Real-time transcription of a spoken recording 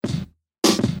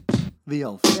The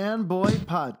Fanboy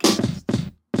Podcast.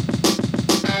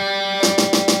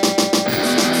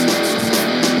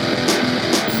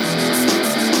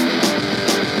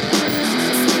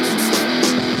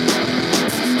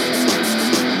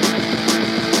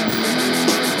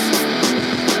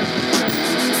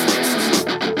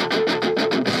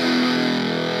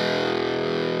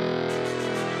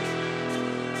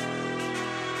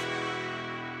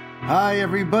 Hi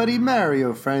everybody,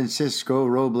 Mario-Francisco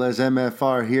Robles,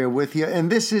 MFR here with you,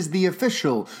 and this is the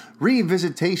official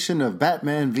revisitation of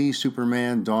Batman v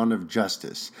Superman Dawn of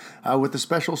Justice, with a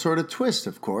special sort of twist,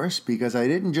 of course, because I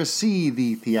didn't just see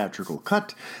the theatrical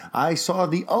cut, I saw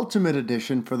the Ultimate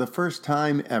Edition for the first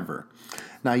time ever.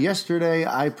 Now, yesterday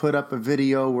I put up a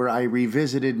video where I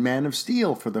revisited Man of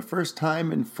Steel for the first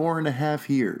time in 4.5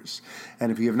 years.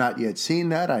 And if you have not yet seen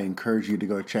that, I encourage you to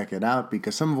go check it out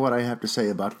because some of what I have to say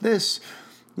about this,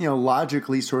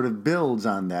 logically sort of builds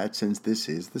on that since this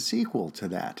is the sequel to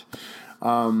that.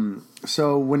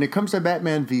 So when it comes to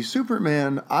Batman v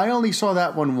Superman, I only saw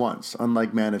that one once,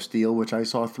 unlike Man of Steel, which I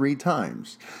saw 3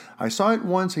 times. I saw it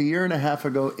once a year and a half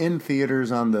ago in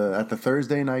theaters at the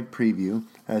Thursday night preview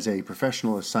as a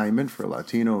professional assignment for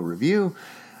Latino Review.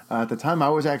 At the time, I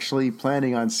was actually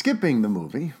planning on skipping the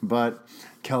movie, but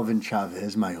Kelvin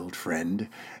Chavez, my old friend,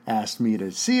 asked me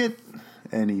to see it,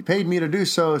 and he paid me to do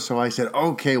so, so I said,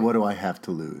 okay, what do I have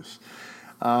to lose?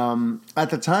 At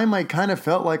the time, I kind of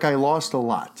felt like I lost a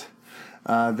lot.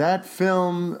 That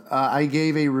film, I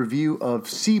gave a review of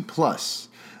C+.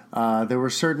 There were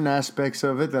certain aspects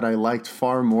of it that I liked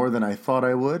far more than I thought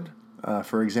I would.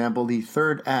 For example, the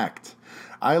third act.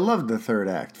 I loved the third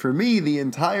act. For me, the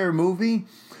entire movie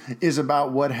is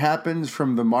about what happens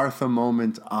from the Martha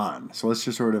moment on. So let's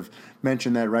just sort of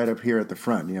mention that right up here at the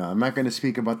front. I'm not going to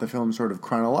speak about the film sort of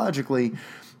chronologically,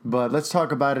 but let's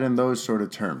talk about it in those sort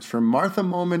of terms. From Martha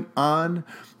moment on,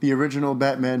 the original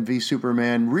Batman v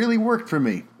Superman really worked for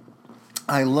me.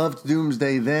 I loved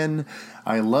Doomsday then.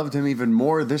 I loved him even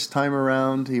more this time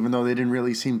around, even though they didn't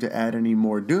really seem to add any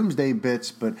more Doomsday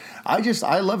bits. But I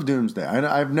love Doomsday.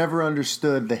 I've never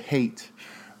understood the hate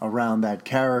around that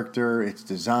character, its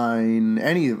design,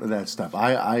 any of that stuff.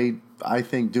 I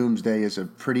think Doomsday is a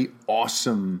pretty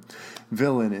awesome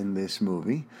villain in this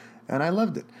movie, and I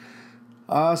loved it.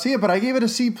 But I gave it a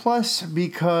C+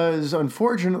 because,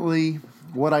 unfortunately,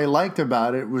 what I liked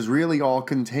about it was really all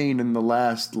contained in the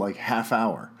last, half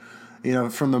hour.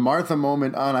 From the Martha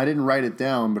moment on, I didn't write it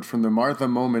down, but from the Martha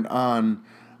moment on,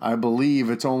 I believe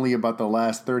it's only about the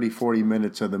last 30, 40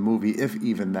 minutes of the movie, if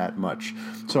even that much.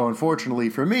 So, unfortunately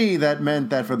for me, that meant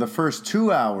that for the first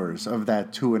 2 hours of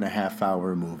that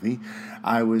 2.5-hour movie,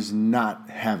 I was not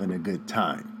having a good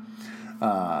time.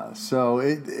 So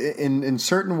in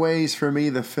certain ways, for me,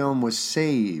 the film was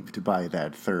saved by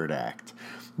that third act.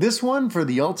 This one, for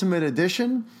the Ultimate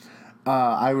Edition,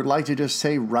 I would like to just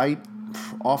say right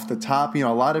off the top, a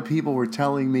lot of people were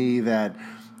telling me that,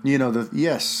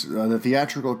 the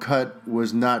theatrical cut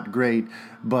was not great,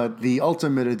 but the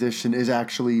Ultimate Edition is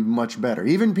actually much better.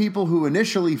 Even people who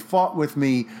initially fought with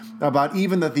me about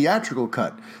even the theatrical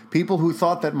cut, people who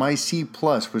thought that my C+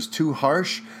 was too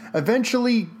harsh,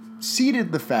 eventually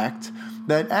ceded the fact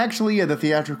that actually the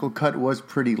theatrical cut was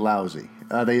pretty lousy.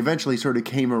 They eventually sort of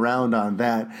came around on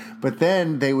that, but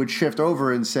then they would shift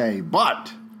over and say,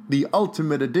 but the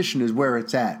Ultimate Edition is where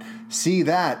it's at. See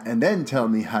that, and then tell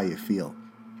me how you feel.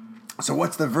 So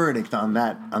what's the verdict on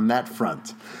that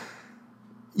front?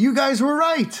 You guys were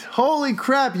right. Holy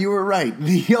crap, you were right.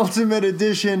 The Ultimate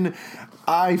Edition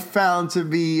I found to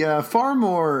be far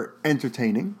more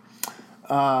entertaining.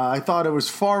 I thought it was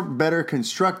far better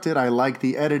constructed. I liked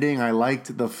the editing. I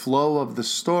liked the flow of the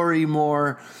story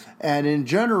more. And in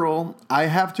general, I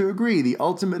have to agree. The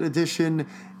Ultimate Edition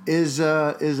is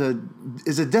a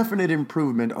definite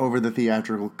improvement over the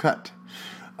theatrical cut.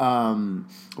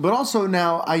 But also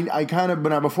now,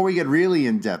 before we get really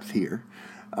in depth here,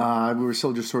 we were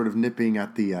still just sort of nipping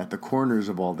at the corners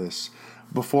of all this.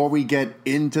 Before we get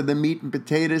into the meat and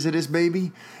potatoes of this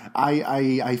baby,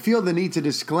 I feel the need to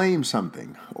disclaim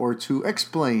something or to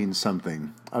explain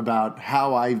something about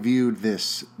how I viewed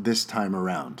this time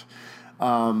around.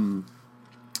 I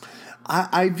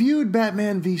viewed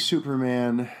Batman v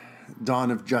Superman Dawn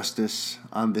of Justice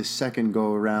on this second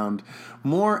go-around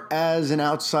more as an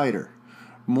outsider,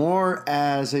 more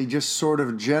as a just sort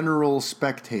of general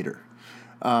spectator.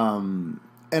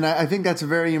 And I think that's a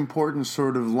very important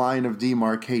sort of line of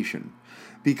demarcation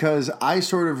because I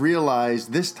sort of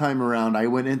realized this time around I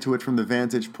went into it from the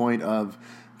vantage point of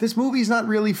this movie's not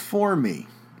really for me.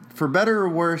 For better or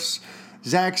worse,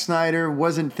 Zack Snyder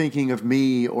wasn't thinking of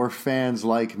me or fans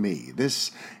like me.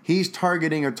 He's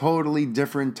targeting a totally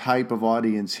different type of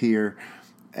audience here.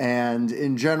 And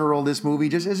in general, this movie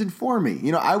just isn't for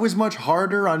me. I was much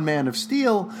harder on Man of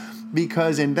Steel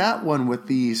because in that one, with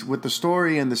the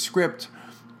story and the script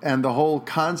and the whole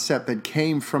concept that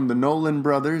came from the Nolan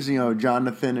brothers,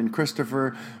 Jonathan and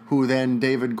Christopher, who then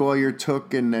David Goyer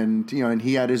took, and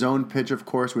he had his own pitch, of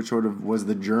course, which sort of was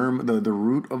the germ, the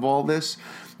root of all this.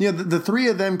 The three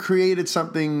of them created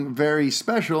something very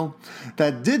special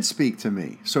that did speak to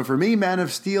me. So for me, Man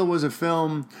of Steel was a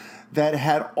film that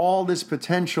had all this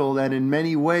potential that in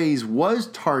many ways was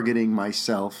targeting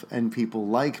myself and people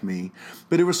like me,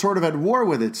 but it was sort of at war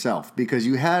with itself because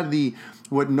you had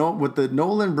what the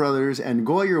Nolan brothers and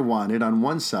Goyer wanted on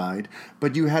one side,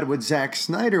 but you had what Zack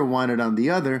Snyder wanted on the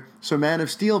other. So Man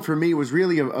of Steel for me was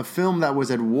really a film that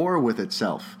was at war with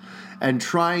itself and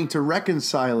trying to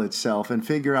reconcile itself and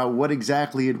figure out what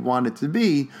exactly it wanted to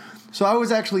be. So I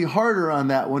was actually harder on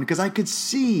that one because I could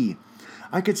see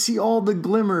all the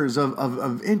glimmers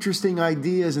of interesting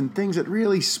ideas and things that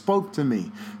really spoke to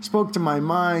me, spoke to my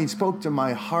mind, spoke to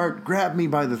my heart, grabbed me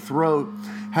by the throat,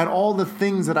 had all the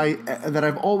things that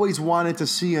I've always wanted to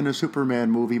see in a Superman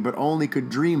movie but only could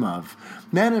dream of.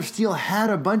 Man of Steel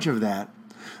had a bunch of that,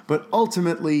 but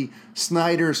ultimately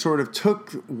Snyder sort of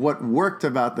took what worked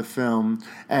about the film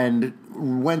and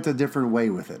went a different way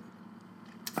with it.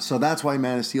 So that's why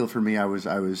Man of Steel for me, I'll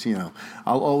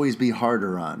always be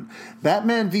harder on.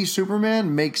 Batman v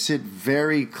Superman makes it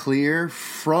very clear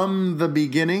from the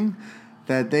beginning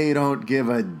that they don't give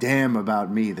a damn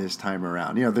about me this time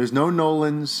around. There's no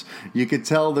Nolans. You could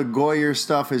tell the Goyer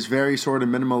stuff is very sort of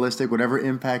minimalistic. Whatever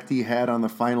impact he had on the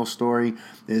final story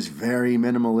is very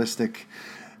minimalistic.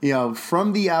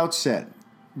 From the outset,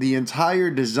 the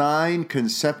entire design,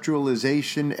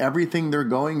 conceptualization, everything they're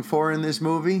going for in this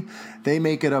movie, they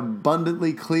make it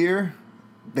abundantly clear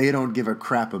they don't give a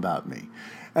crap about me.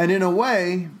 And in a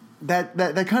way,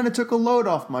 that kind of took a load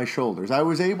off my shoulders. I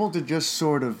was able to just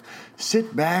sort of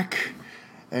sit back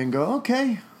and go,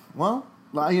 okay, well,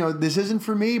 this isn't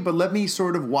for me, but let me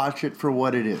sort of watch it for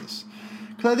what it is.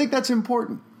 Because I think that's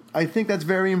important. I think that's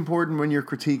very important when you're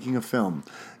critiquing a film.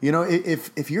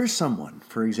 If you're someone,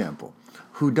 for example,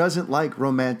 who doesn't like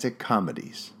romantic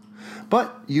comedies,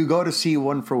 but you go to see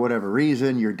one for whatever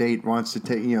reason, your date wants to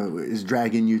take, is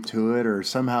dragging you to it, or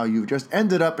somehow you've just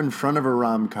ended up in front of a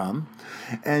rom-com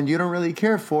and you don't really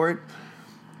care for it,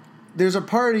 there's a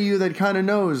part of you that kind of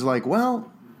knows, like,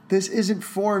 well, this isn't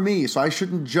for me, so I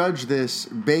shouldn't judge this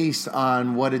based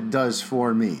on what it does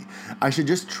for me. I should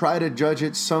just try to judge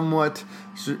it somewhat,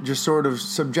 just sort of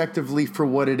subjectively for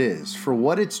what it is. For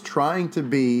what it's trying to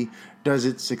be, does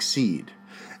it succeed?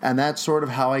 And that's sort of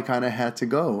how I kind of had to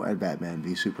go at Batman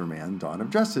v Superman: Dawn of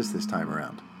Justice this time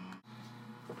around.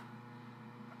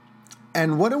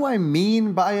 And what do I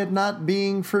mean by it not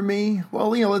being for me? Well,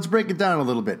 let's break it down a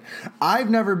little bit. I've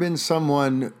never been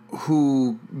someone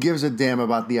who gives a damn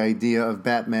about the idea of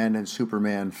Batman and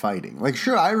Superman fighting. Like,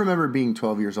 sure, I remember being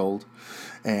 12 years old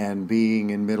and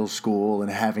being in middle school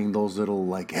and having those little,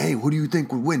 like, hey, who do you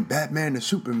think would win, Batman or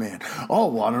Superman? Oh,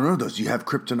 well, I don't know. Does he have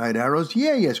kryptonite arrows?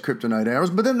 Yeah, he has kryptonite arrows,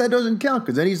 but then that doesn't count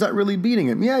because then he's not really beating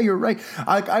him. Yeah, you're right.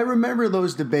 I remember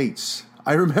those debates.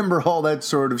 I remember all that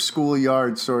sort of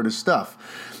schoolyard sort of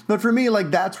stuff. But for me, like,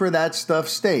 that's where that stuff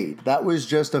stayed. That was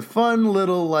just a fun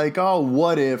little, like, oh,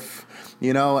 what if,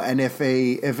 and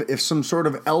if some sort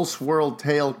of Elseworld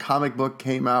tale comic book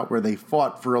came out where they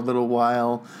fought for a little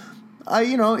while,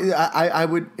 I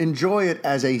would enjoy it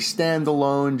as a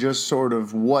standalone, just sort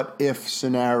of what if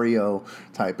scenario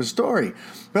type of story.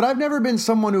 But I've never been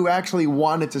someone who actually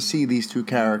wanted to see these two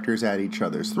characters at each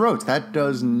other's throats. That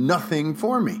does nothing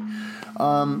for me.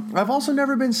 I've also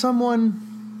never been someone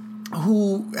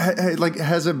who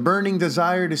has a burning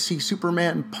desire to see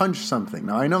Superman punch something.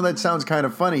 Now, I know that sounds kind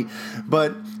of funny,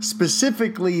 but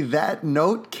specifically that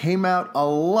note came out a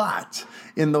lot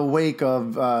in the wake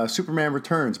of Superman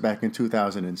Returns back in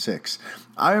 2006.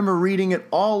 I remember reading it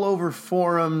all over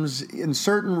forums, in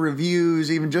certain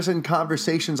reviews, even just in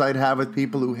conversations I'd have with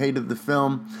people who hated the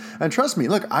film. And trust me,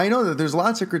 look, I know that there's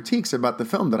lots of critiques about the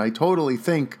film that I totally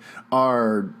think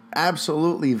are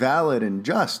absolutely valid and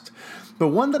just. But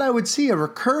one that I would see, a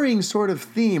recurring sort of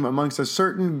theme amongst a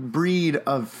certain breed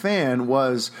of fan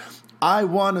was, I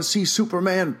want to see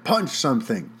Superman punch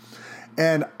something.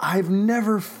 And I've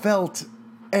never felt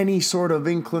any sort of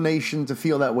inclination to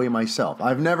feel that way myself.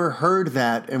 I've never heard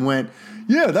that and went,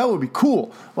 yeah, that would be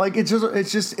cool. Like, it's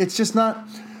just not,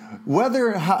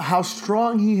 Whether how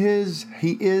strong he is,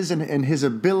 and his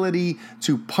ability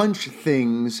to punch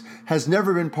things has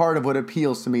never been part of what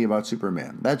appeals to me about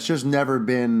Superman. That's just never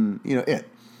been, it.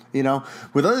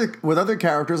 With other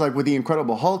characters, like with the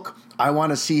Incredible Hulk, I want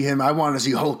to see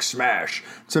Hulk smash.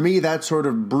 To me, that sort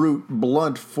of brute,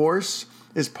 blunt force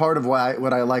is part of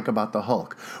what I like about the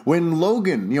Hulk. When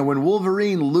Logan, when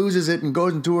Wolverine loses it and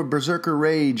goes into a berserker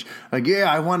rage,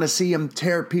 I want to see him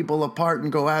tear people apart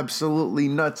and go absolutely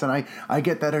nuts, and I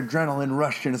get that adrenaline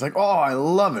rush, and it's like, oh, I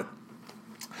love it.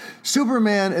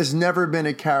 Superman has never been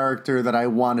a character that I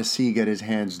want to see get his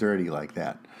hands dirty like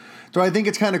that. So I think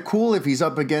it's kind of cool if he's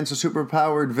up against a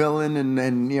superpowered villain,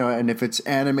 and if it's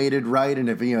animated right, and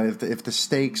if the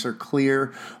stakes are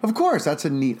clear. Of course, that's a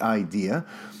neat idea.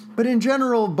 But in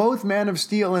general, both Man of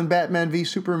Steel and Batman v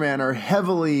Superman are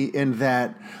heavily in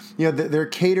that, they're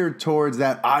catered towards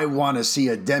that I want to see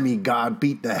a demigod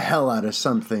beat the hell out of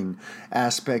something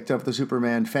aspect of the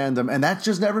Superman fandom, and that's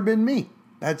just never been me.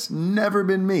 That's never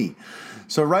been me.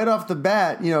 So right off the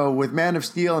bat, with Man of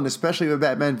Steel and especially with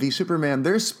Batman v Superman,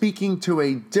 they're speaking to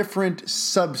a different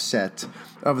subset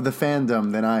of the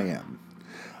fandom than I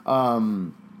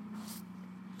am.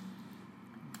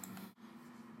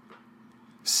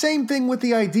 Same thing with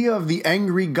the idea of the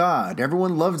angry god.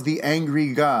 Everyone loves the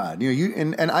angry god.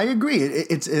 And I agree.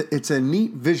 It's a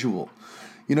neat visual.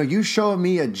 You show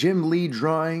me a Jim Lee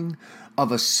drawing of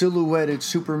a silhouetted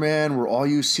Superman where all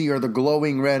you see are the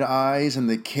glowing red eyes and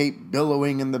the cape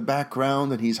billowing in the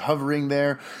background, and he's hovering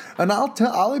there. And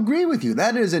I'll agree with you.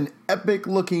 That is an epic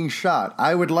looking shot.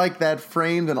 I would like that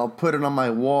framed, and I'll put it on my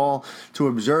wall to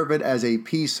observe it as a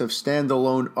piece of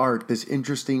standalone art, this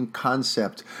interesting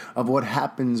concept of what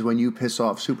happens when you piss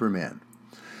off Superman.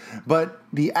 But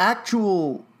the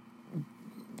actual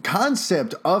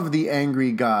concept of the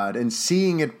angry god and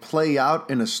seeing it play out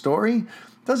in a story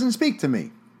doesn't speak to me.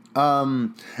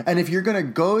 And if you're going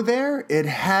to go there, it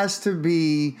has to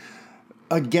be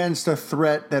against a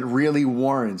threat that really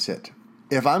warrants it.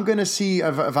 If I'm going to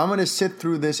sit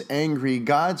through this angry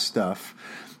god stuff,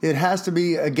 it has to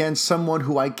be against someone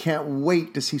who I can't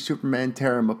wait to see Superman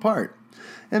tear him apart.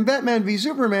 In Batman v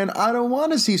Superman, I don't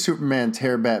want to see Superman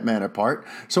tear Batman apart.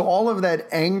 So all of that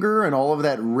anger and all of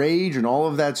that rage and all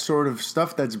of that sort of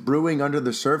stuff that's brewing under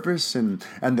the surface and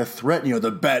the threat,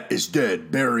 the bat is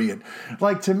dead, bury it.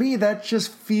 Like, to me, that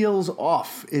just feels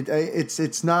off.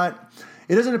 It's not,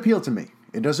 it doesn't appeal to me.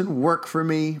 It doesn't work for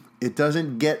me. It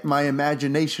doesn't get my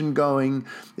imagination going.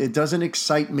 It doesn't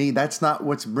excite me. That's not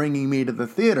what's bringing me to the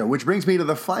theater, which brings me to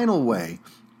the final way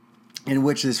in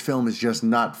which this film is just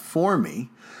not for me.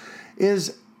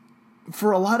 Is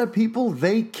for a lot of people,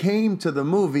 they came to the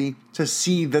movie to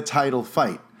see the title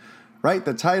fight, right?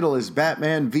 The title is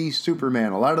Batman v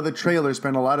Superman. A lot of the trailers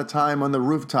spend a lot of time on the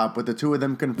rooftop with the two of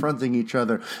them confronting each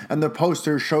other, and the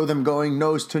posters show them going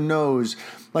nose to nose.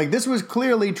 Like, this was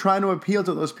clearly trying to appeal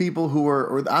to those people who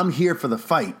are, I'm here for the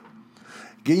fight.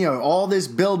 All this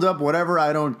build-up, whatever,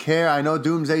 I don't care. I know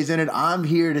Doomsday's in it. I'm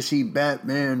here to see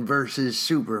Batman versus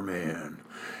Superman.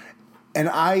 And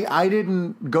I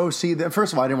didn't go see that.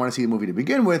 First of all, I didn't want to see the movie to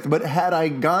begin with, but had I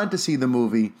gone to see the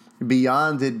movie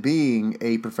beyond it being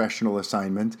a professional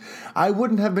assignment, I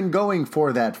wouldn't have been going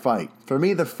for that fight. For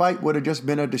me, the fight would have just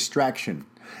been a distraction.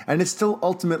 And it still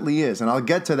ultimately is. And I'll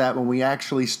get to that when we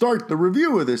actually start the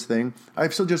review of this thing.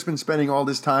 I've still just been spending all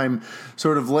this time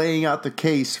sort of laying out the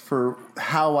case for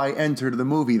how I entered the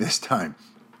movie this time.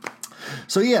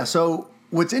 So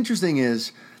what's interesting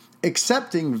is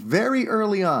accepting very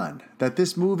early on that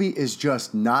this movie is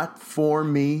just not for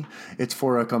me. It's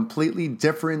for a completely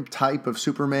different type of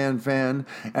Superman fan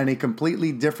and a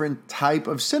completely different type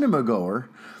of cinema goer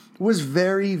was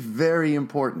very, very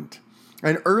important.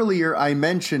 And earlier I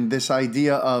mentioned this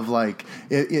idea of like,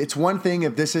 it's one thing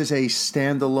if this is a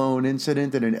standalone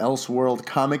incident in an Elseworld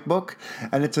comic book,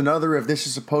 and it's another if this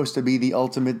is supposed to be the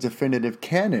ultimate definitive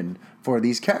canon for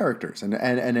these characters and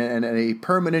a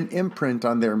permanent imprint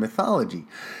on their mythology.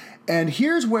 And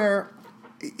here's where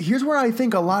I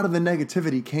think a lot of the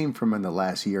negativity came from in the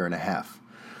last year and a half.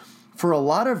 For a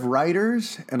lot of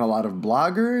writers and a lot of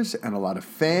bloggers and a lot of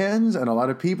fans and a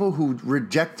lot of people who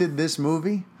rejected this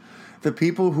movie, the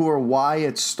people who are why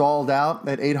it stalled out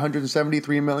at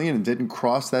 $873 million and didn't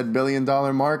cross that $1 billion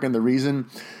mark, and the reason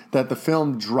that the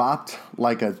film dropped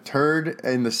like a turd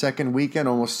in the second weekend,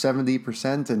 almost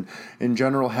 70%, and in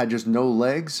general had just no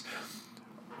legs.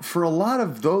 For a lot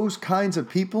of those kinds of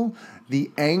people, the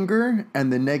anger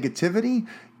and the negativity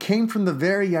came from the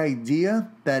very idea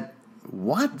that,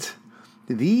 what?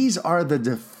 These are the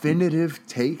definitive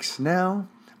takes now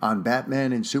on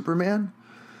Batman and Superman?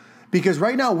 Because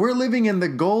right now we're living in the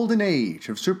golden age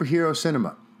of superhero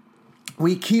cinema.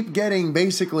 we keep getting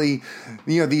basically,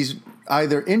 these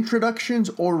either introductions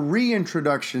or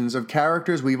reintroductions of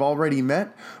characters we've already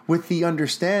met, with the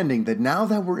understanding that now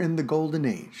that we're in the golden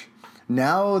age,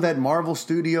 now that Marvel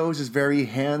Studios is very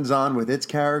hands-on with its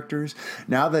characters,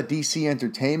 now that DC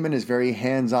Entertainment is very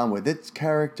hands-on with its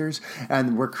characters,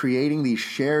 and we're creating these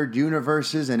shared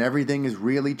universes and everything is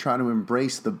really trying to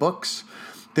embrace the books,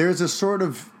 there's a sort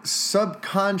of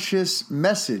subconscious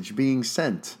message being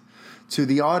sent to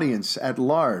the audience at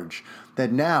large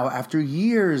that now, after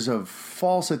years of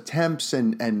false attempts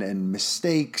and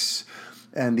mistakes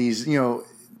and these,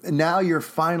 now you're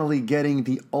finally getting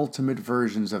the ultimate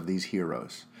versions of these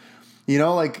heroes.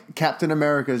 Like Captain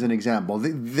America is an example.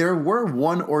 There were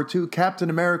 1 or 2 Captain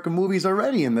America movies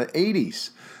already in the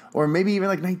 80s, or maybe even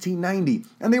like 1990,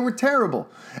 and they were terrible.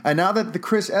 And now that the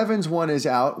Chris Evans one is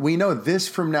out, we know this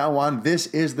from now on, this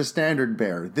is the standard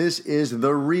bearer. This is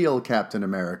the real Captain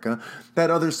America. That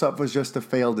other stuff was just a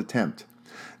failed attempt.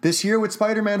 This year with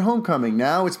Spider-Man Homecoming.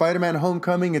 Now with Spider-Man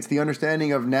Homecoming, it's the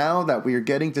understanding of now that we are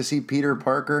getting to see Peter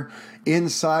Parker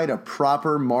inside a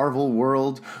proper Marvel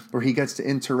world where he gets to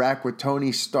interact with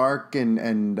Tony Stark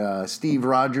and Steve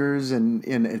Rogers. And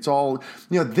it's all,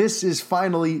 this is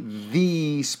finally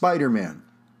the Spider-Man.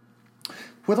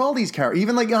 With all these characters,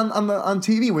 even like on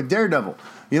TV with Daredevil,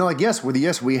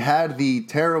 yes, we had the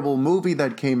terrible movie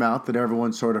that came out that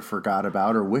everyone sort of forgot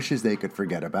about or wishes they could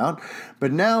forget about.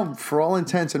 But now, for all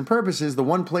intents and purposes, the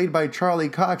one played by Charlie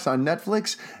Cox on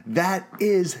Netflix, that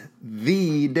is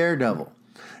the Daredevil.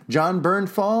 Jon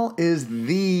Bernthal is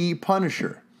the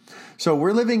Punisher. So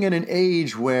we're living in an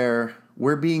age where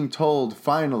we're being told,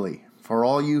 finally, for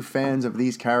all you fans of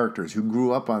these characters who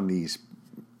grew up on these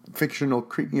fictional,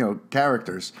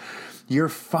 characters, you're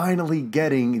finally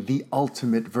getting the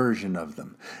ultimate version of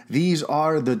them. These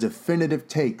are the definitive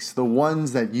takes, the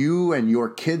ones that you and your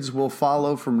kids will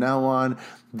follow from now on.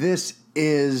 This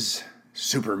is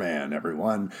Superman,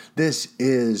 everyone. This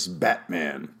is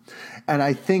Batman. And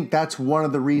I think that's one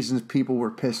of the reasons people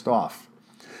were pissed off.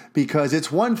 Because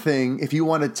it's one thing if you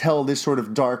want to tell this sort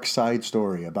of dark side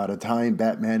story about a time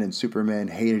Batman and Superman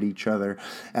hated each other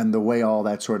and the way all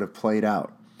that sort of played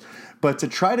out. But to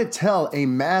try to tell a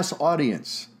mass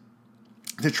audience,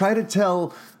 to try to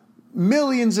tell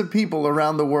millions of people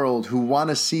around the world who want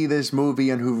to see this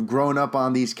movie and who've grown up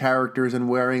on these characters and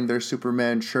wearing their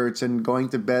Superman shirts and going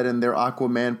to bed in their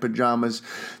Aquaman pajamas,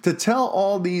 to tell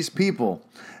all these people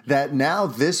that now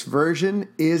this version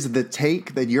is the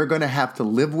take that you're going to have to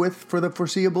live with for the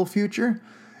foreseeable future,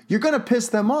 you're going to piss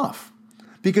them off.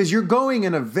 Because you're going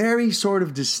in a very sort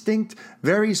of distinct,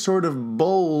 very sort of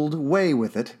bold way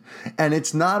with it. And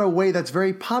it's not a way that's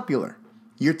very popular.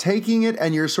 You're taking it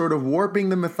and you're sort of warping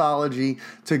the mythology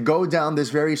to go down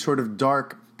this very sort of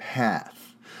dark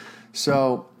path.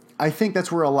 So I think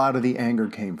that's where a lot of the anger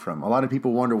came from. A lot of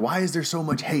people wonder, why is there so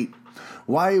much hate?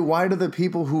 Why do the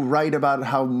people who write about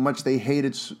how much they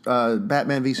hated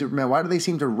Batman v Superman, why do they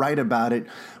seem to write about it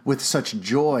with such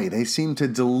joy? They seem to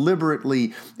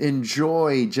deliberately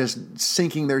enjoy just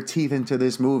sinking their teeth into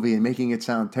this movie and making it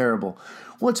sound terrible.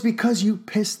 Well, it's because you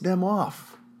pissed them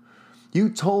off. You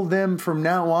told them from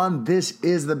now on, this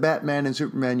is the Batman and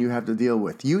Superman you have to deal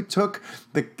with. You took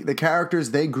the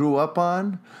characters they grew up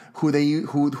on, who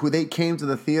they came to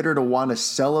the theater to want to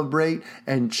celebrate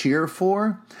and cheer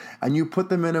for, and you put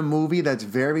them in a movie that's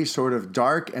very sort of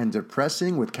dark and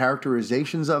depressing with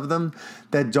characterizations of them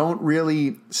that don't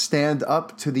really stand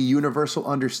up to the universal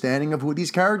understanding of who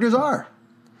these characters are.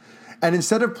 And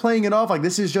instead of playing it off like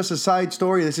this is just a side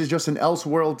story, this is just an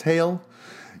Elseworld tale,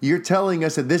 you're telling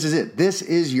us that this is it. This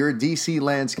is your DC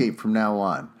landscape from now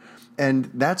on.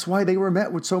 And that's why they were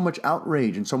met with so much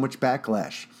outrage and so much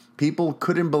backlash. People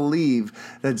couldn't believe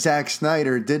that Zack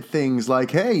Snyder did things like,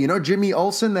 hey, Jimmy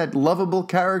Olsen, that lovable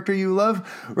character you love?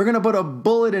 We're going to put a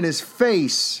bullet in his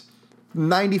face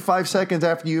 95 seconds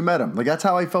after you met him. Like, that's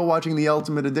how I felt watching the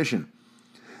Ultimate Edition.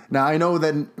 Now, I know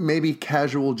that maybe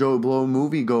casual Joe Blow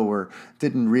moviegoer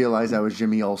didn't realize that was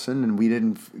Jimmy Olsen, and we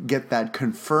didn't get that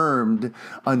confirmed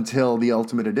until the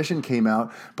Ultimate Edition came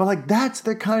out. But, that's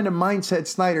the kind of mindset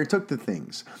Snyder took to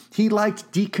things. He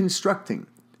liked deconstructing.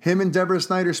 Him and Deborah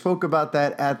Snyder spoke about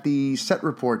that at the set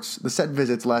reports, the set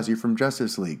visits last year from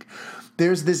Justice League.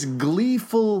 There's this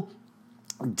gleeful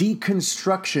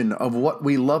deconstruction of what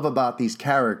we love about these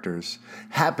characters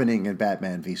happening in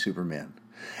Batman v Superman.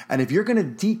 And if you're going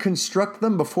to deconstruct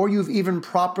them before you've even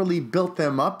properly built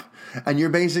them up, and you're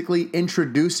basically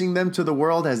introducing them to the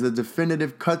world as the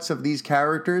definitive cuts of these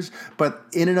characters, but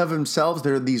in and of themselves,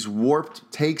 there are these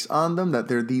warped takes on them, that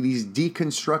they're these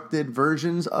deconstructed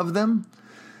versions of them,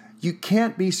 you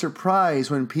can't be surprised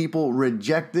when people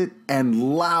reject it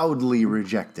and loudly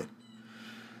reject it.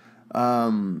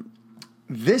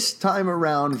 This time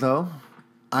around, though,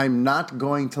 I'm not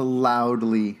going to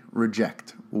loudly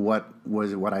reject what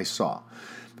I saw.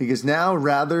 Because now,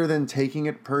 rather than taking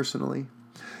it personally,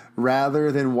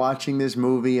 rather than watching this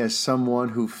movie as someone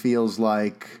who feels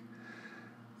like,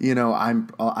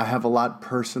 I have a lot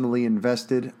personally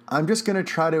invested, I'm just going to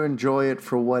try to enjoy it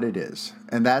for what it is.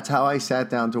 And that's how I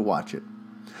sat down to watch it.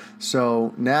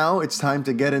 So now it's time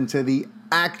to get into the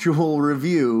actual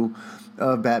review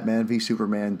of Batman v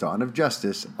Superman: Dawn of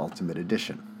Justice Ultimate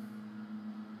Edition.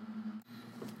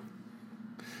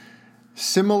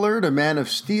 Similar to Man of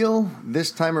Steel,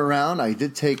 this time around I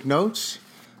did take notes.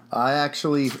 I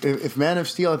actually, if Man of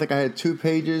Steel, I think I had 2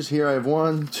 pages. Here I have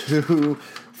 1, 2,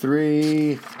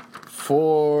 3,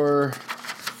 4,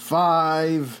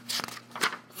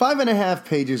 5.5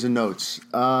 pages of notes.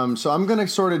 So I'm going to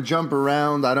sort of jump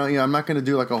around. I'm not going to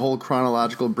do like a whole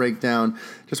chronological breakdown.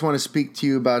 Just want to speak to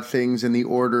you about things in the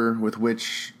order with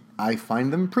which I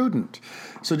find them prudent.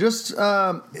 So just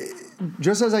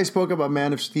as I spoke about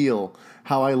Man of Steel,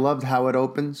 how I loved how it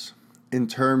opens in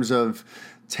terms of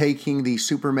taking the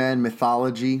Superman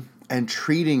mythology and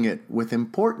treating it with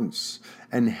importance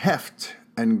and heft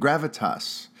and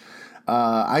gravitas.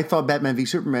 I thought Batman v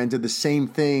Superman did the same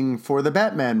thing for the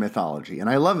Batman mythology, and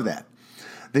I love that.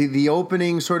 The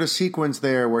opening sort of sequence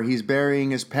there where he's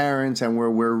burying his parents and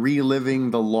where we're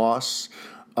reliving the loss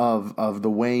of the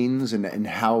Waynes and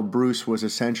how Bruce was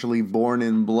essentially born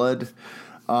in blood.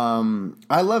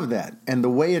 I love that. And the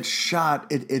way it's shot,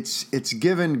 it's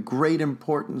given great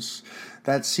importance.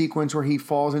 That sequence where he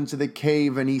falls into the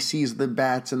cave and he sees the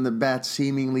bats and the bats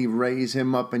seemingly raise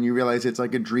him up and you realize it's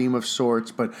like a dream of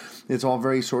sorts, but it's all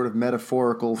very sort of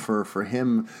metaphorical for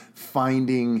him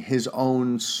finding his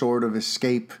own sort of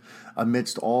escape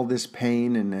amidst all this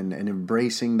pain and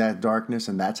embracing that darkness,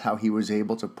 and that's how he was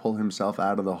able to pull himself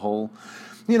out of the hole.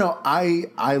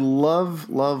 I love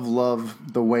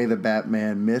the way the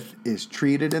Batman myth is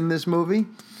treated in this movie.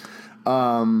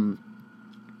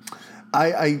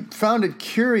 I found it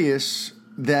curious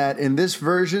that in this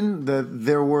version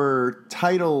there was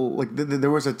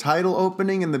a title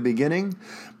opening in the beginning,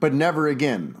 but never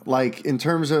again. Like in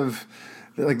terms of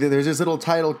there's this little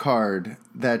title card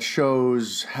that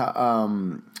shows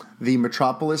the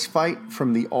Metropolis fight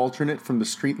from the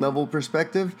street level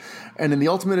perspective, and in the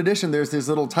Ultimate Edition there's this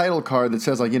little title card that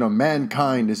says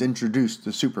mankind is introduced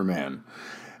to Superman.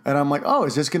 And I'm like, are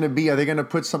they going to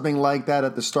put something like that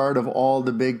at the start of all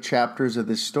the big chapters of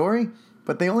this story?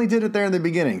 But they only did it there in the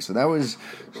beginning. So that was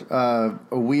a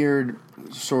weird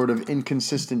sort of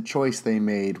inconsistent choice they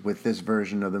made with this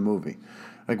version of the movie.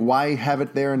 Like, why have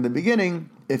it there in the beginning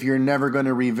if you're never going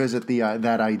to revisit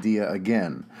that idea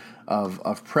again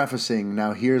of prefacing,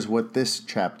 now here's what this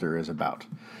chapter is about.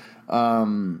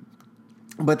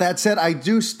 But that said, I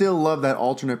do still love that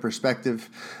alternate perspective.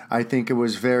 I think it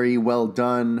was very well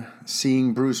done,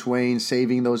 seeing Bruce Wayne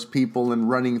saving those people and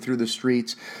running through the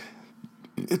streets.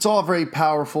 It's all very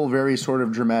powerful, very sort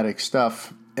of dramatic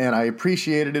stuff, and I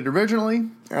appreciated it originally,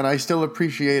 and I still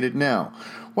appreciate it now.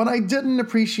 What I didn't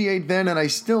appreciate then, and I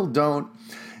still don't,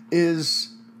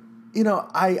 is,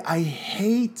 I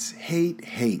hate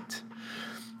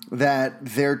that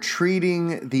they're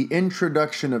treating the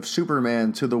introduction of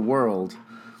Superman to the world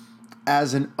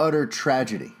as an utter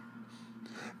tragedy.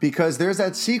 Because there's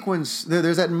that sequence,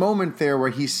 there's that moment there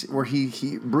where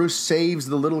Bruce saves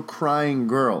the little crying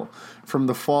girl from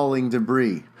the falling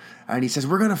debris. And he says,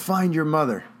 "We're going to find your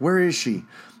mother. Where is she?"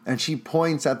 And she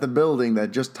points at the building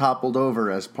that just toppled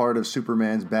over as part of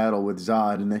Superman's battle with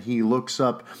Zod. And then he looks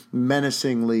up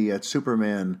menacingly at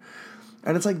Superman.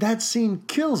 And it's like, that scene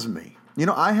kills me.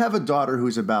 I have a daughter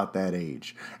who's about that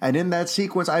age. And in that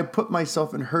sequence, I put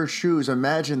myself in her shoes.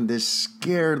 Imagine this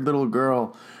scared little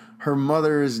girl. Her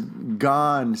mother is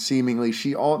gone, seemingly.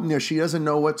 She doesn't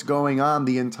know what's going on.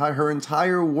 Her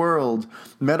entire world,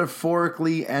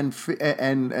 metaphorically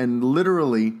and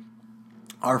literally,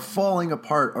 are falling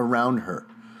apart around her.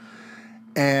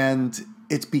 And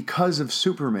it's because of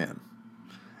Superman.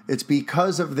 It's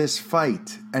because of this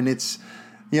fight. And it's,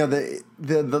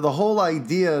 the whole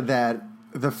idea that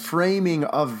the framing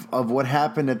of what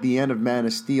happened at the end of Man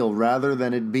of Steel, rather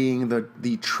than it being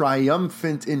the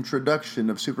triumphant introduction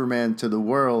of Superman to the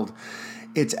world,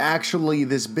 it's actually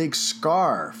this big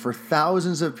scar for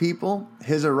thousands of people.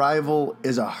 His arrival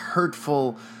is a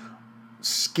hurtful,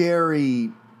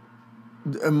 scary,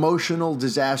 emotional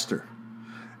disaster.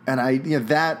 And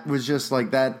that was just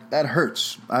like that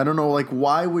hurts. I don't know,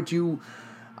 why would you...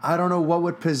 I don't know what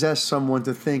would possess someone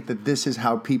to think that this is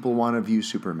how people want to view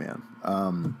Superman.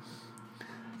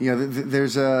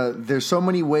 There's so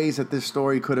many ways that this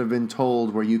story could have been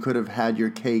told where you could have had your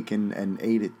cake and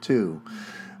ate it too.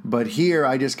 But here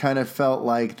I just kind of felt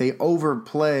like they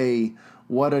overplay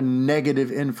what a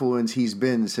negative influence he's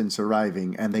been since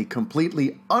arriving, and they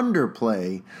completely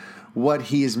underplay what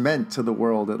he is meant to the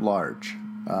world at large.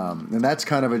 And that's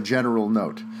kind of a general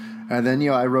note. And then,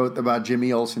 I wrote about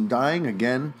Jimmy Olsen dying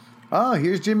again. Oh,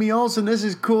 here's Jimmy Olsen. This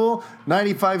is cool.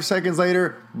 95 seconds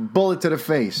later, bullet to the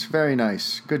face. Very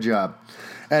nice. Good job.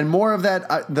 And more of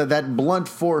that blunt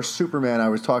force Superman I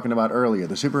was talking about earlier.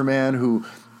 The Superman who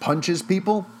punches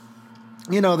people.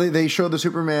 They show the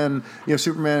Superman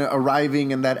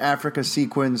arriving in that Africa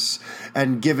sequence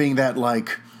and giving that,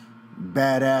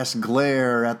 badass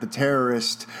glare at the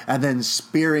terrorist and then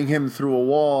spearing him through a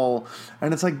wall.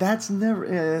 And it's like, that's never,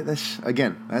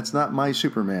 that's not my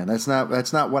Superman. That's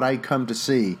not what I come to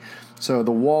see. So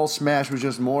the wall smash was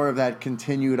just more of that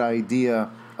continued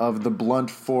idea of the blunt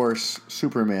force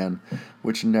Superman,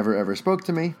 which never ever spoke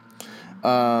to me.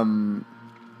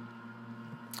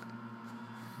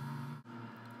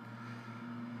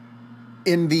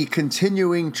 In the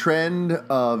continuing trend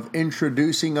of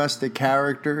introducing us to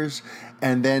characters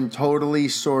and then totally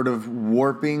sort of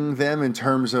warping them in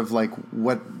terms of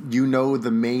what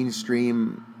the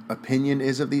mainstream opinion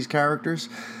is of these characters,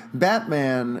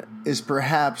 Batman is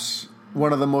perhaps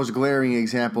one of the most glaring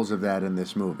examples of that in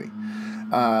this movie.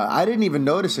 I didn't even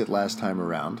notice it last time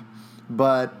around,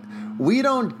 but we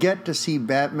don't get to see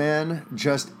Batman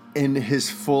just in his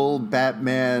full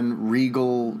Batman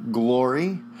regal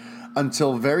glory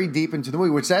until very deep into the movie,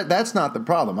 which that's not the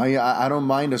problem. I don't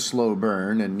mind a slow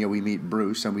burn, and we meet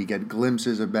Bruce and we get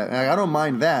glimpses of Batman. I don't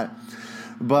mind that,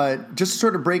 but just to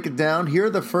sort of break it down, here are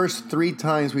the first 3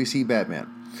 times we see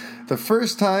Batman. The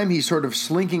first time he's sort of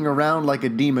slinking around like a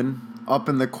demon up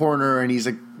in the corner, and he's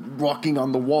walking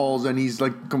on the walls, and he's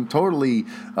totally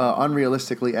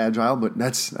unrealistically agile, but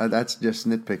that's just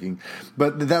nitpicking.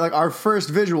 But that our first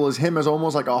visual is him as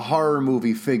almost like a horror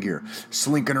movie figure,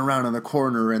 slinking around in the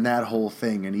corner and that whole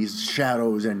thing, and he's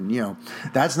shadows, and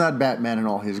that's not Batman in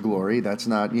all his glory. That's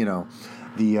not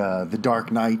the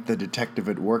Dark Knight, the detective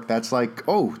at work. That's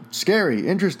scary,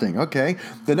 interesting. Okay,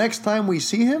 the next time we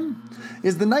see him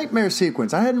is the nightmare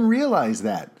sequence. I hadn't realized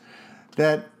that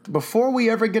before we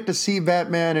ever get to see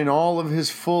Batman in all of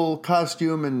his full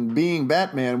costume and being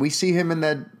Batman, we see him in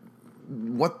that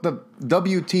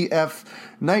WTF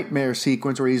nightmare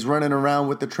sequence where he's running around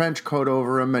with the trench coat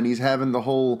over him and he's having the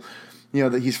whole,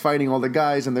 that he's fighting all the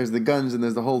guys and there's the guns and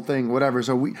there's the whole thing, whatever.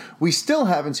 So we still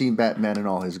haven't seen Batman in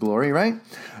all his glory, right?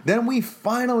 Then we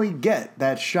finally get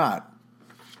that shot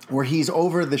where he's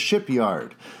over the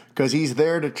shipyard because he's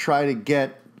there to try to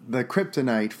get the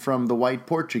kryptonite from the white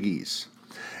Portuguese.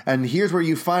 And here's where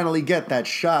you finally get that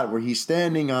shot where he's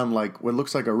standing on what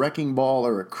looks like a wrecking ball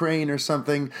or a crane or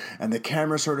something, and the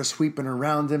camera's sort of sweeping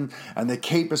around him, and the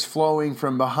cape is flowing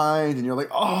from behind, and you're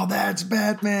like, oh, that's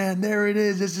Batman. There it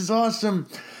is. This is awesome.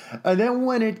 And then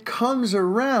when it comes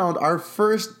around, our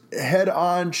first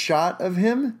head-on shot of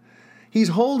him, he's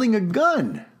holding a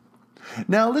gun.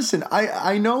 Now, listen,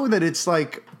 I know that it's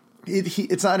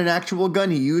it's not an actual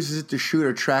gun. He uses it to shoot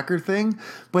a tracker thing,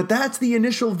 but that's the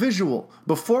initial visual.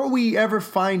 Before we ever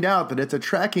find out that it's a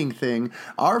tracking thing,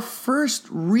 our first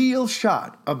real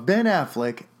shot of Ben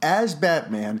Affleck as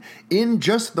Batman in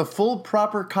just the full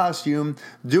proper costume,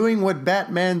 doing what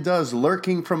Batman does,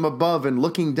 lurking from above and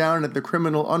looking down at the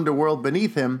criminal underworld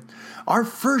beneath him, our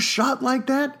first shot like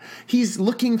that, he's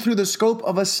looking through the scope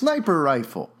of a sniper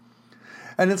rifle.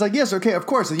 And it's yes, okay, of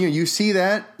course. You see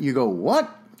that, you go,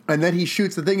 what? And then he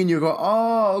shoots the thing and you go,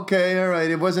 oh, okay, all right.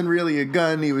 It wasn't really a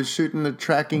gun. He was shooting a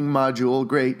tracking module.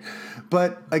 Great.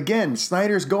 But again,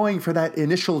 Snyder's going for that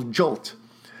initial jolt.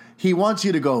 He wants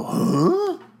you to go,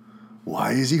 huh?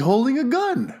 Why is he holding a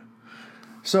gun?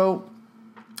 So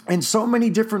in so many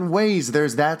different ways,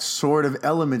 there's that sort of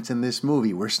element in this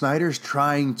movie where Snyder's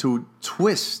trying to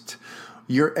twist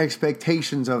your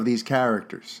expectations of these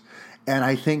characters. And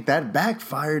I think that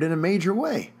backfired in a major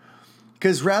way.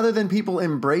 Because rather than people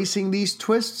embracing these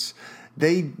twists,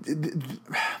 they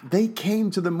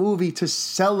came to the movie to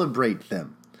celebrate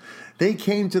them. They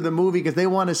came to the movie because they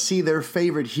want to see their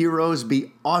favorite heroes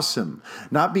be awesome,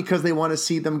 not because they want to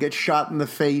see them get shot in the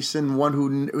face and one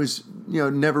who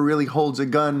never really holds a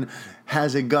gun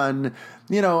has a gun.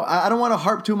 I don't want to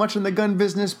harp too much on the gun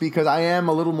business because I am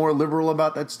a little more liberal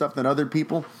about that stuff than other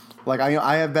people. Like,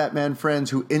 I have Batman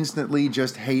friends who instantly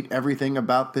just hate everything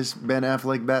about this Ben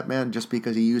Affleck Batman just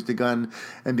because he used a gun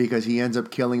and because he ends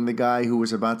up killing the guy who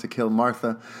was about to kill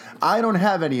Martha. I don't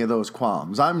have any of those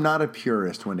qualms. I'm not a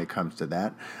purist when it comes to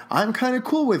that. I'm kind of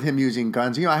cool with him using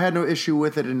guns. I had no issue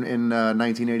with it in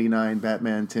 1989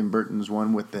 Batman, Tim Burton's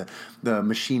one with the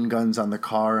machine guns on the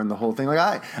car and the whole thing.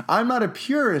 Like, I'm not a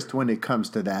purist when it comes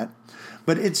to that.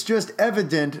 But it's just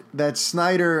evident that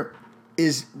Snyder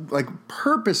is like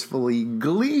purposefully,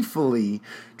 gleefully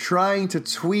trying to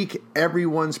tweak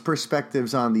everyone's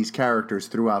perspectives on these characters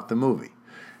throughout the movie.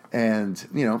 And,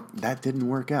 that didn't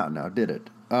work out now, did it?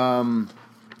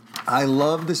 I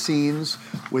love the scenes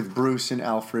with Bruce and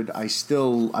Alfred. I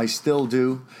still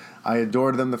do. I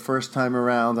adored them the first time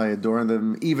around. I adore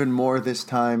them even more this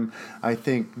time. I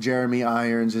think Jeremy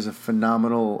Irons is a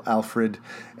phenomenal Alfred.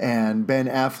 And Ben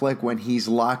Affleck, when he's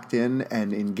locked in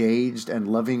and engaged and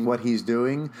loving what he's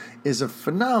doing, is a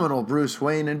phenomenal Bruce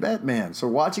Wayne and Batman. So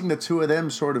watching the two of them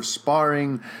sort of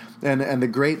sparring and the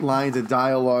great lines of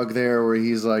dialogue there where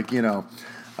he's like,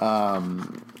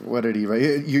 what did he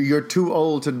write? You're too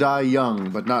old to die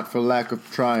young, but not for lack of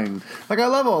trying. Like, I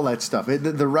love all that stuff.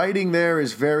 The writing there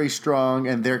is very strong,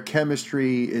 and their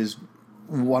chemistry is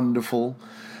wonderful.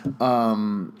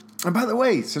 And by the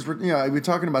way, since we're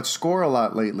talking about score a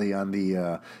lot lately on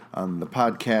the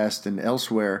podcast and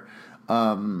elsewhere,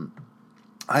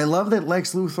 I love that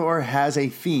Lex Luthor has a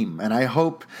theme, and I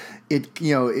hope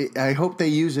I hope they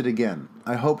use it again.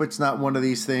 I hope it's not one of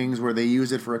these things where they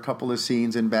use it for a couple of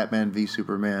scenes in Batman v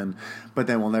Superman, but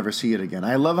then we'll never see it again.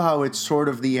 I love how it's sort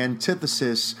of the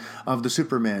antithesis of the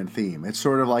Superman theme. It's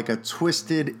sort of like a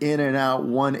twisted in and out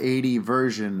 180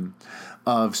 version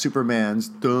of Superman's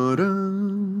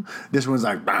da-da. This one's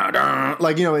like da-da.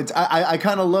 Like, it's I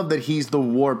kind of love that he's the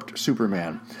warped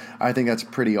Superman. I think that's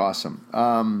pretty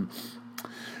awesome.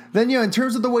 Then, in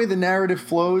terms of the way the narrative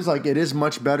flows, like, it is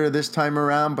much better this time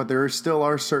around, but there still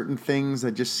are certain things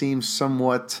that just seem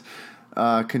somewhat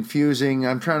confusing.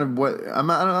 I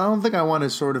don't think I want to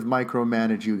sort of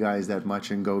micromanage you guys that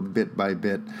much and go bit by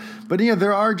bit. But,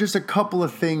 there are just a couple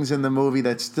of things in the movie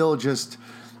that still just,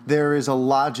 there is a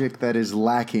logic that is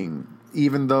lacking,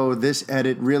 even though this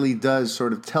edit really does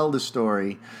sort of tell the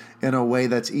story in a way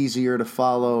that's easier to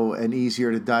follow and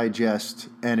easier to digest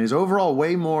and is overall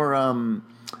way more...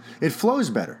 it flows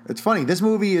better. It's funny. This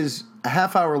movie is a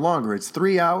half hour longer. It's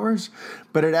 3 hours,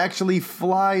 but it actually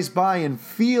flies by and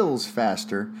feels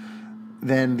faster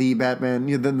than the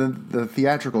Batman, than the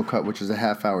theatrical cut, which is a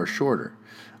half hour shorter.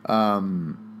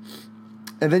 And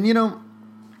then,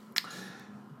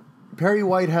 Perry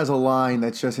White has a line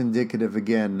that's just indicative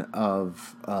again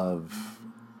of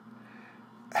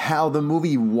how the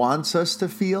movie wants us to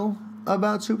feel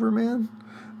about Superman,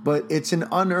 but it's an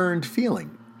unearned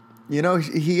feeling.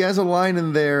 He has a line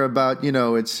in there about,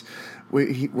 it's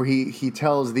where he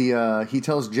tells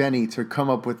Jenny to come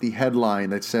up with the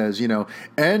headline that says,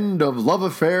 end of love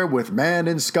affair with man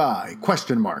in sky, ?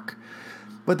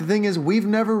 But the thing is, we've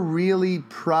never really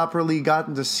properly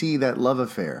gotten to see that love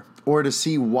affair or to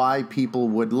see why people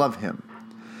would love him.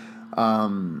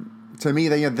 To me,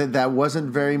 that wasn't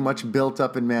very much built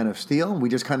up in Man of Steel. We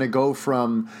just kind of go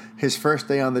from his first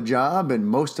day on the job and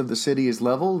most of the city is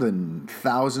leveled and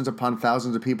thousands upon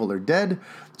thousands of people are dead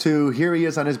to here he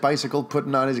is on his bicycle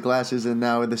putting on his glasses and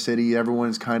now in the city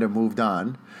everyone's kind of moved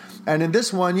on. And in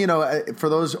this one, for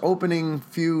those opening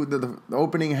the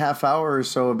opening half hour or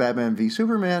so of Batman v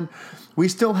Superman, we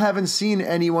still haven't seen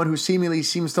anyone who seemingly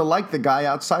seems to like the guy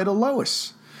outside of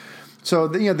Lois. So,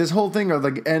 this whole thing of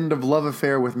the end of love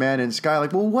affair with man in sky,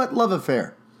 like, well, what love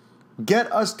affair?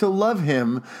 Get us to love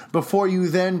him before you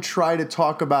then try to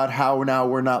talk about how now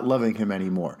we're not loving him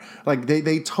anymore. Like,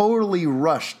 they totally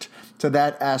rushed to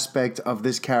that aspect of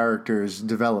this character's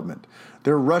development.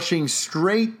 They're rushing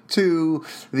straight to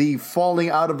the falling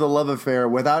out of the love affair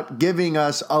without giving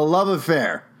us a love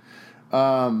affair.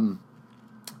 Now,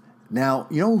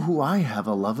 you know who I have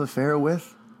a love affair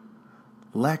with?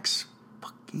 Lex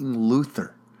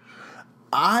Luthor.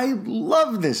 I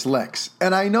love this Lex,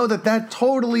 and I know that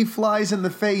totally flies in the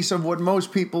face of what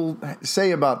most people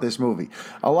say about this movie.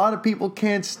 A lot of people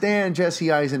can't stand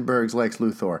Jesse Eisenberg's Lex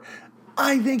Luthor.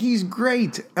 I think he's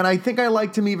great, and I think I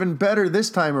liked him even better this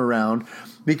time around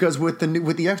because with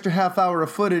the extra half hour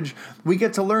of footage, we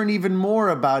get to learn even more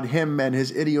about him and his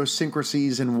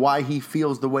idiosyncrasies and why he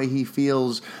feels the way he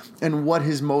feels and what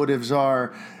his motives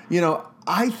are.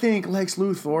 I think Lex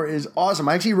Luthor is awesome.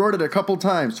 I actually wrote it a couple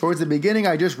times. Towards the beginning,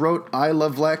 I just wrote, I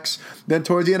love Lex. Then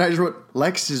towards the end, I just wrote,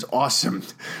 Lex is awesome.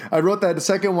 I wrote that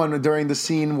second one during the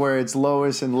scene where it's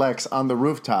Lois and Lex on the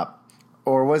rooftop.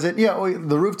 or was it? Yeah,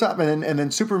 the rooftop, and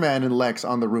then Superman and Lex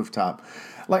on the rooftop.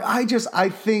 Like I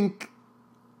think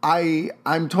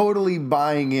I'm totally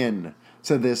buying in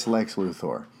to this Lex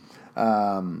Luthor.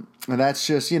 And that's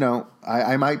just,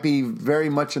 I might be very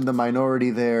much in the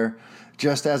minority there,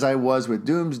 just as I was with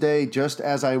Doomsday, just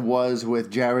as I was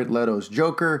with Jared Leto's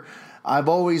Joker. I've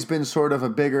always been sort of a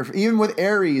bigger, even with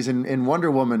Ares and Wonder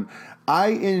Woman, I,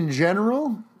 in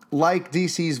general, like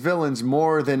DC's villains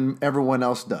more than everyone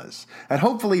else does. And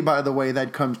hopefully, by the way,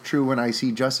 that comes true when I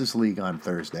see Justice League on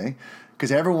Thursday,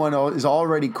 because everyone is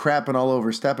already crapping all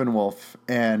over Steppenwolf.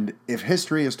 And if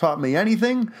history has taught me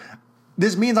anything,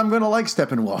 this means I'm going to like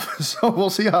Steppenwolf. So we'll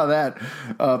see how that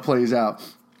plays out.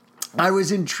 I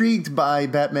was intrigued by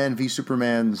Batman v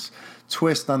Superman's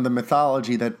twist on the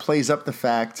mythology that plays up the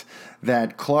fact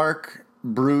that Clark,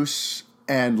 Bruce,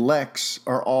 and Lex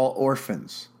are all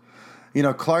orphans.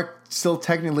 Clark still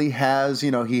technically has,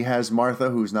 he has Martha,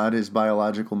 who's not his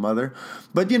biological mother.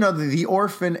 But, the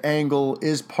orphan angle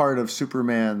is part of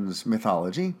Superman's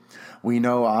mythology. We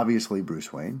know, obviously,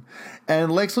 Bruce Wayne. And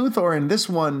Lex Luthor in this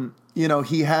one,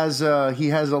 he has a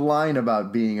line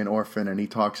about being an orphan, and he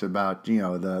talks about,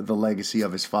 the legacy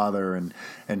of his father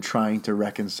and trying to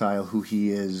reconcile who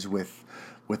he is with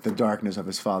the darkness of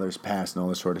his father's past and all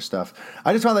this sort of stuff.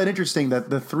 I just found that interesting that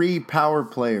the three power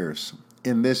players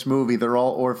in this movie, they're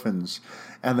all orphans,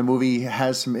 and the movie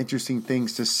has some interesting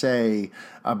things to say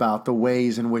about the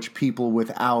ways in which people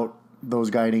without those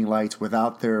guiding lights,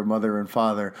 without their mother and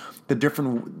father, the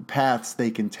different paths they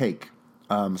can take.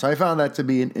 So I found that to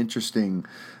be an interesting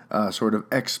sort of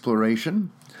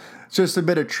exploration. Just a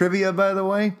bit of trivia, by the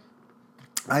way.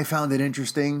 I found it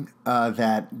interesting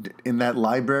that in that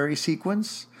library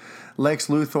sequence, Lex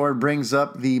Luthor brings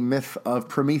up the myth of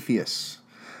Prometheus.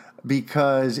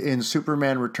 Because in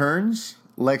Superman Returns,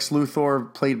 Lex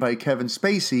Luthor, played by Kevin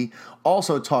Spacey,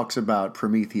 also talks about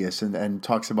Prometheus and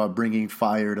talks about bringing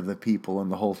fire to the people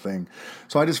and the whole thing.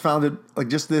 So I just found it like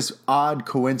just this odd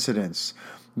coincidence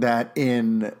that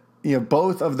in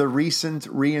both of the recent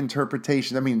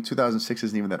reinterpretations, 2006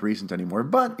 isn't even that recent anymore,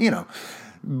 but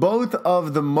both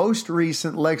of the most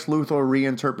recent Lex Luthor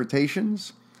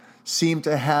reinterpretations seem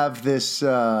to have this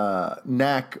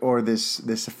knack or this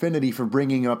affinity for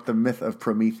bringing up the myth of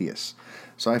Prometheus.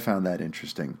 So I found that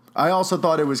interesting. I also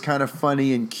thought it was kind of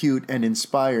funny and cute and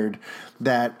inspired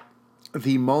that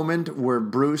the moment where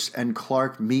Bruce and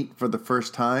Clark meet for the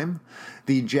first time,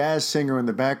 the jazz singer in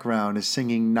the background is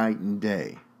singing Night and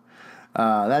Day.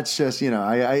 That's just,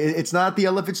 it's not the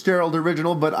Ella Fitzgerald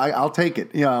original, but I'll take it.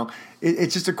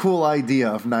 It's just a cool idea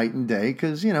of night and day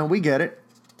because, we get it.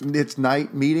 It's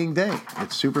night meeting day.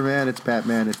 It's Superman, it's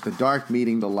Batman, it's the dark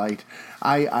meeting the light.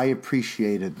 I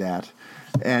appreciated that.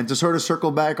 And to sort of circle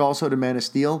back also to Man of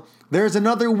Steel, there's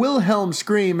another Wilhelm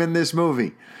scream in this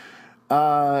movie.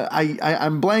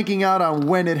 I'm blanking out on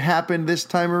when it happened this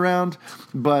time around,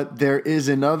 but there is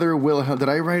another Wilhelm. Did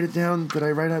I write it down? Did I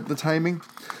write out the timing?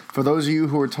 For those of you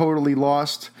who are totally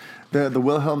lost, the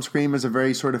Wilhelm scream is a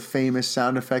very sort of famous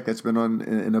sound effect that's been on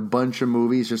in a bunch of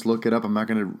movies. Just look it up. I'm not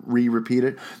going to repeat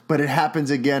it. But it happens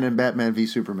again in Batman v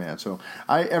Superman. So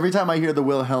every time I hear the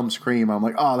Wilhelm scream, I'm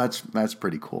like, oh, that's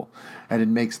pretty cool. And it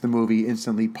makes the movie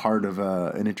instantly part of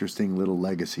an interesting little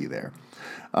legacy there.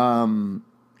 Now,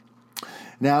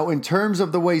 in terms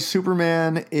of the way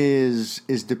Superman is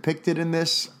depicted in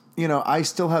this, I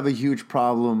still have a huge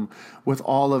problem with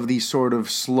all of the sort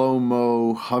of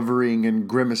slow-mo hovering and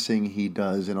grimacing he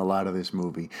does in a lot of this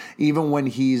movie, even when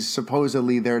he's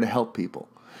supposedly there to help people.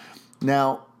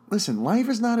 Now, listen, life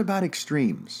is not about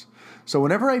extremes. So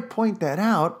whenever I point that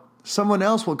out, someone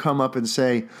else will come up and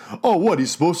say, oh, what,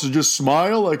 he's supposed to just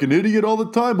smile like an idiot all the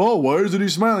time? Oh, why isn't he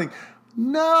smiling?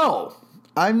 No,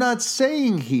 I'm not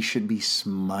saying he should be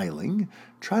smiling.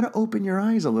 Try to open your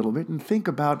eyes a little bit and think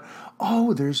about,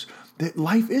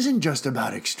 life isn't just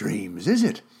about extremes, is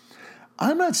it?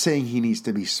 I'm not saying he needs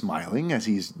to be smiling as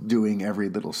he's doing every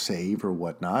little save or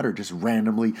whatnot, or just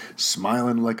randomly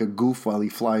smiling like a goof while he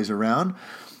flies around.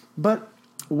 But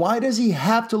why does he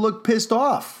have to look pissed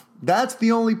off? That's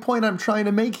the only point I'm trying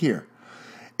to make here.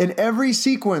 In every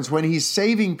sequence when he's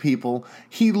saving people,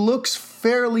 he looks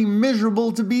fairly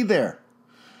miserable to be there.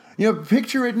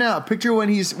 Picture it now. Picture when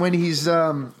he's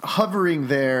hovering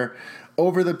there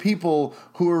over the people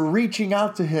who are reaching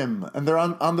out to him, and they're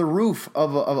on the roof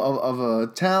of a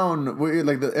town where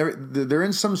they're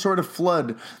in some sort of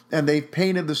flood, and they've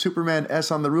painted the Superman S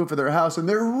on the roof of their house, and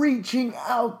they're reaching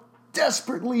out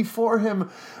desperately for him.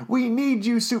 We need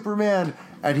you, Superman,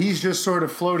 and he's just sort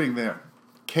of floating there,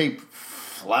 cape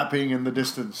flapping in the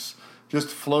distance, just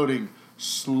floating.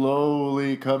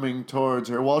 Slowly coming towards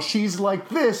her while she's like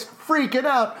this, freaking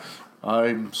out.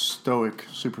 I'm stoic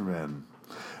Superman.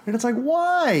 And it's like,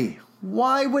 why?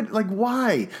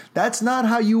 Why? That's not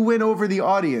how you win over the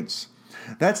audience.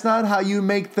 That's not how you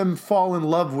make them fall in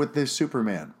love with this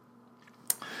Superman.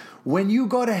 When you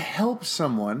go to help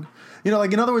someone, in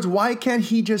other words, why can't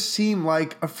he just seem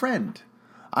like a friend?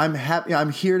 I'm happy.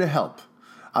 I'm here to help.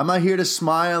 I'm not here to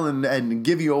smile and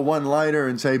give you a one-liner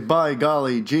and say, by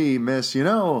golly, gee, miss,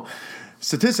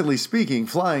 statistically speaking,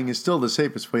 flying is still the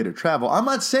safest way to travel. I'm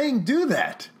not saying do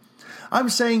that. I'm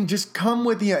saying just come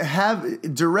with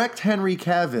direct Henry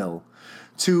Cavill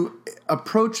to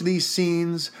approach these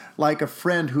scenes like a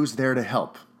friend who's there to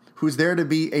help, who's there to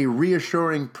be a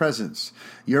reassuring presence.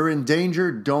 You're in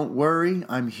danger, don't worry,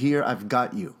 I'm here, I've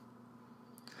got you.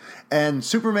 And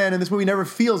Superman in this movie never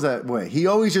feels that way. He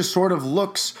always just sort of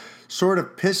looks sort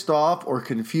of pissed off or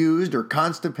confused or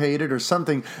constipated or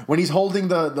something when he's holding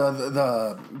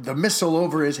the missile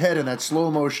over his head in that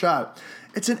slow-mo shot.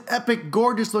 It's an epic,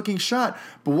 gorgeous-looking shot.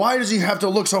 But why does he have to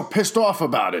look so pissed off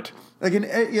about it? Like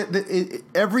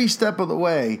every step of the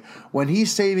way, when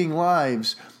he's saving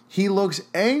lives, he looks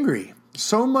angry.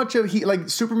 So much of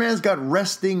Superman's got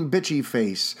resting bitchy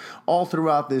face all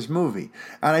throughout this movie.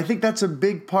 And I think that's a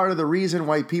big part of the reason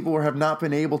why people have not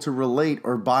been able to relate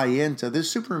or buy into this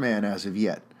Superman as of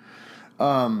yet.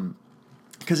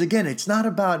 Because again, it's not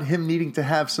about him needing to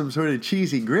have some sort of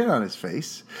cheesy grin on his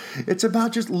face. It's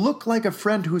about just look like a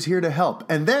friend who's here to help.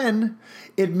 And then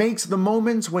it makes the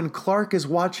moments when Clark is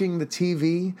watching the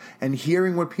TV and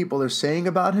hearing what people are saying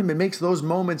about him, it makes those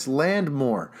moments land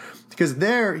more. Because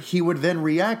there he would then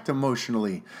react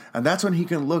emotionally. And that's when he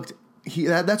can look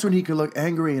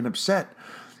angry and upset.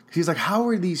 He's like, how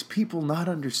are these people not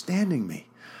understanding me?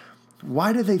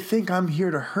 Why do they think I'm here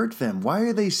to hurt them? Why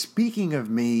are they speaking of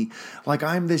me like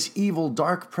I'm this evil,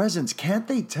 dark presence? Can't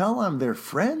they tell I'm their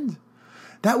friend?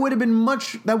 That would have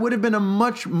been a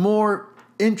much more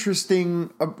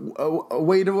interesting a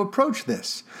way to approach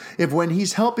this. If when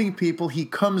he's helping people, he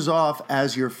comes off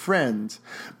as your friend,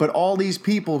 but all these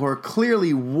people who are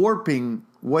clearly warping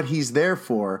what he's there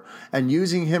for and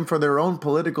using him for their own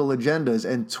political agendas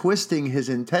and twisting his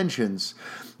intentions,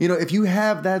 if you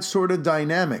have that sort of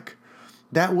dynamic,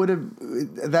 that would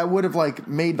have like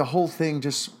made the whole thing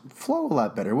just flow a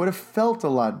lot better. It would have felt a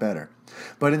lot better.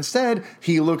 But instead,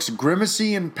 he looks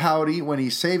grimacy and pouty when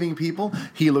he's saving people.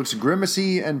 He looks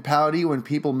grimacy and pouty when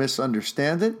people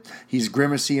misunderstand it. He's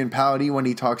grimacy and pouty when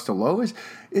he talks to Lois.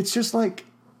 It's just like,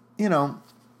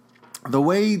 the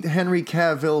way Henry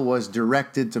Cavill was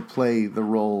directed to play the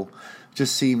role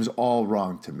just seems all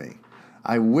wrong to me.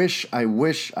 I wish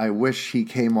he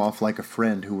came off like a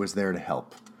friend who was there to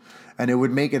help. And it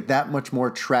would make it that much more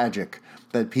tragic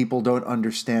that people don't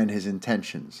understand his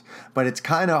intentions. But it's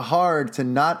kind of hard to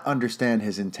not understand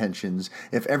his intentions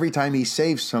if every time he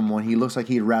saves someone, he looks like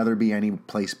he'd rather be any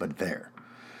place but there.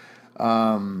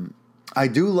 I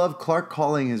do love Clark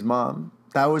calling his mom.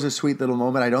 That was a sweet little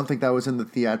moment. I don't think that was in the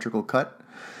theatrical cut.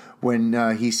 When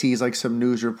he sees like some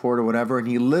news report or whatever, and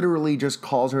he literally just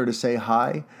calls her to say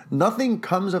hi. Nothing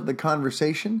comes of the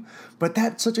conversation, but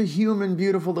that's such a human,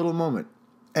 beautiful little moment.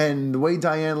 And the way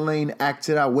Diane Lane acts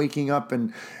it out, waking up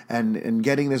and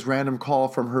getting this random call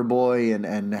from her boy,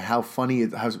 and how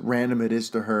random it is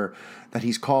to her that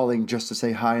he's calling just to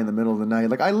say hi in the middle of the night.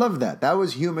 Like, I love that. That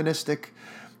was humanistic.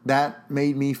 That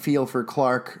made me feel for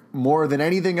Clark more than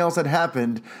anything else that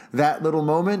happened. That little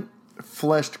moment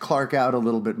fleshed Clark out a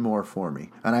little bit more for me.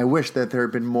 And I wish that there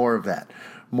had been more of that.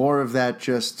 More of that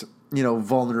just,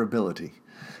 vulnerability.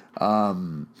 I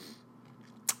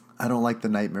don't like the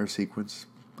nightmare sequence.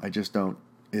 I just don't.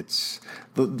 It's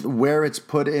where it's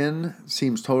put in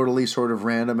seems totally sort of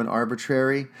random and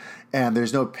arbitrary, and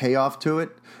there's no payoff to it.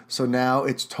 So now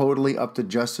it's totally up to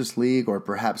Justice League or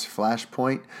perhaps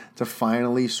Flashpoint to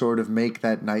finally sort of make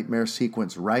that nightmare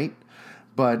sequence right.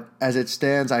 But as it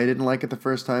stands, I didn't like it the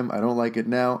first time. I don't like it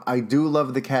now. I do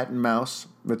love the cat and mouse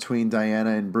between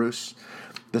Diana and Bruce.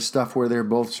 The stuff where they're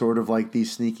both sort of like these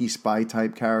sneaky spy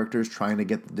type characters trying to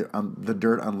get the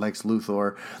dirt on Lex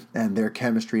Luthor, and their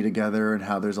chemistry together, and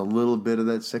how there's a little bit of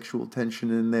that sexual tension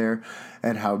in there,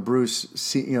 and how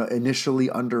Bruce initially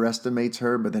underestimates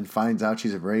her but then finds out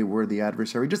she's a very worthy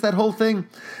adversary. Just that whole thing,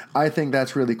 I think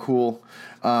that's really cool.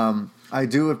 I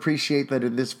do appreciate that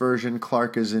in this version,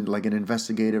 Clark is like an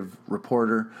investigative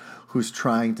reporter who's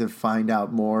trying to find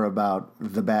out more about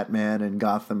the Batman and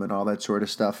Gotham and all that sort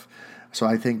of stuff. So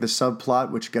I think the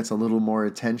subplot, which gets a little more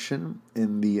attention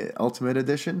in the Ultimate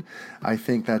Edition, I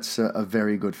think that's a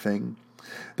very good thing.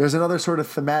 There's another sort of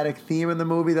thematic theme in the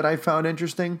movie that I found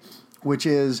interesting, which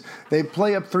is they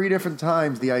play up 3 different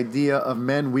times the idea of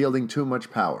men wielding too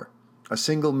much power. a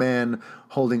single man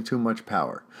holding too much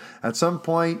power. At some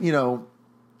point,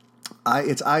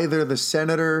 it's either the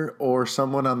senator or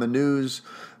someone on the news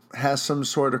has some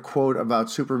sort of quote about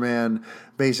Superman,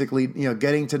 basically,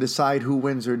 getting to decide who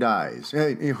wins or dies,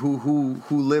 who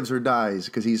lives or dies,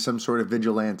 because he's some sort of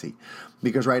vigilante.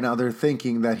 Because right now they're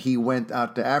thinking that he went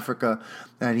out to Africa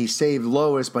and he saved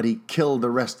Lois, but he killed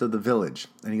the rest of the village.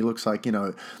 And he looks like,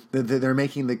 they're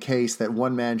making the case that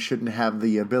one man shouldn't have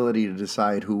the ability to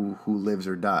decide who lives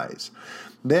or dies.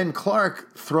 Then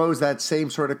Clark throws that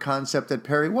same sort of concept at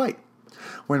Perry White.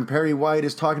 When Perry White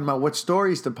is talking about what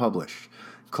stories to publish,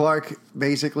 Clark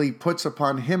basically puts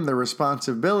upon him the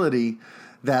responsibility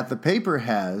that the paper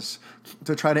has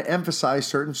to try to emphasize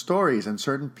certain stories and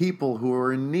certain people who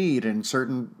are in need and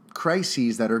certain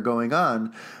crises that are going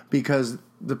on, because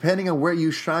depending on where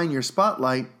you shine your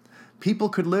spotlight, people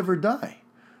could live or die,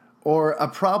 or a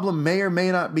problem may or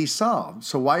may not be solved.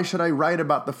 So why should I write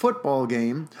about the football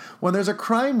game when there's a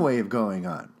crime wave going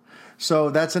on?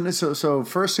 So so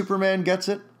first Superman gets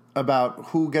it about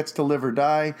who gets to live or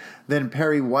die. Then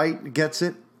Perry White gets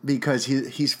it because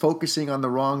he's focusing on the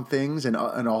wrong things, and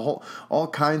all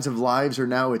kinds of lives are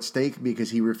now at stake because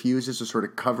he refuses to sort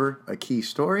of cover a key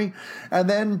story. And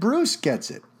then Bruce gets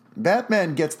it.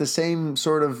 Batman gets the same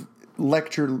sort of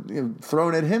lecture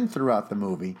thrown at him throughout the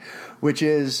movie, which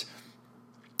is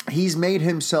he's made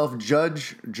himself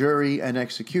judge, jury, and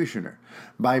executioner.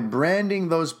 By branding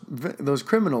those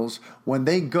criminals, when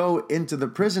they go into the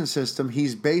prison system,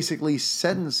 he's basically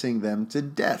sentencing them to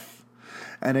death.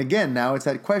 And again, now it's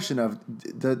that question of,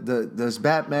 does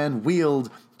Batman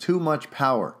wield too much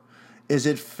power? Is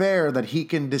it fair that he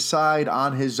can decide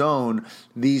on his own,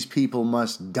 these people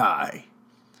must die?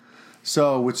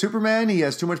 So with Superman, he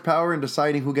has too much power in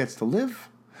deciding who gets to live.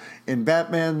 In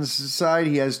Batman's side,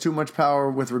 he has too much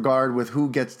power with regard with who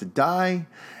gets to die.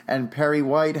 And Perry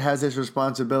White has this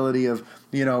responsibility of,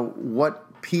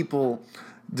 what people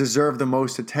deserve the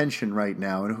most attention right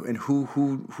now and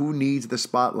who needs the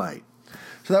spotlight.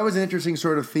 So that was an interesting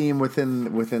sort of theme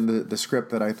within the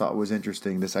script that I thought was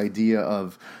interesting. This idea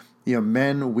of,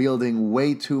 men wielding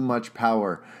way too much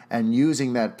power and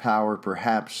using that power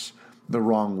perhaps the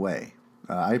wrong way.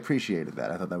 I appreciated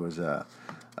that. I thought that was a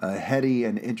heady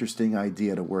and interesting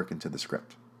idea to work into the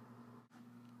script.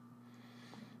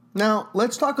 Now,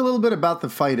 let's talk a little bit about the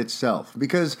fight itself,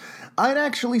 because I'd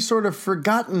actually sort of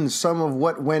forgotten some of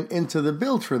what went into the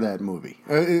build for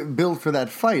that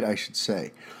fight, I should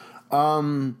say.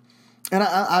 And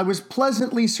I was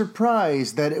pleasantly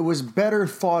surprised that it was better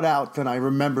thought out than I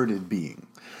remembered it being.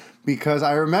 Because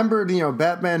I remembered,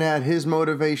 Batman had his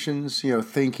motivations,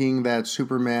 thinking that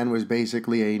Superman was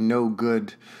basically a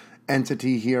no-good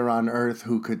entity here on Earth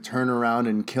who could turn around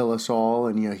and kill us all.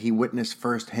 And, he witnessed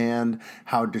firsthand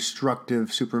how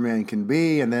destructive Superman can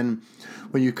be. And then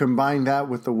when you combine that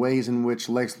with the ways in which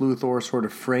Lex Luthor sort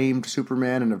of framed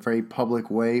Superman in a very public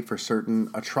way for certain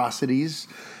atrocities,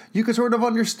 you can sort of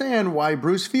understand why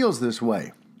Bruce feels this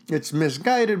way. It's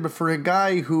misguided, but for a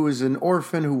guy who is an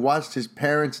orphan, who watched his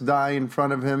parents die in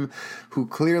front of him, who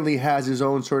clearly has his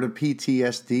own sort of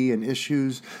PTSD and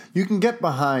issues, you can get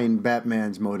behind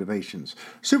Batman's motivations.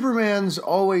 Superman's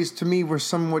always, to me, were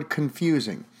somewhat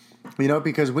confusing.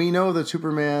 Because we know that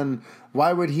Superman,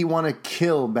 why would he want to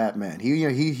kill Batman?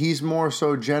 He's more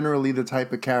so generally the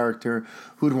type of character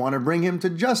who'd want to bring him to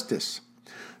justice.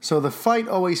 So the fight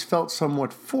always felt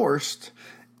somewhat forced.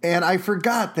 And I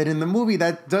forgot that in the movie,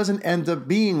 that doesn't end up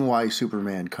being why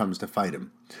Superman comes to fight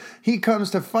him. He comes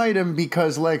to fight him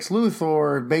because Lex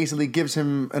Luthor basically gives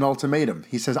him an ultimatum.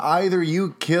 He says, either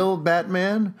you kill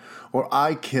Batman or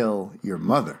I kill your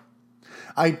mother.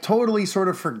 I totally sort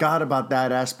of forgot about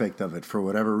that aspect of it for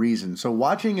whatever reason. So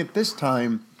watching it this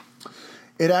time,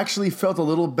 it actually felt a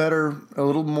little better, a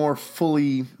little more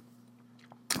fully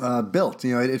built.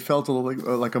 It felt a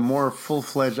little like a more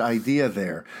full-fledged idea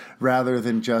there, rather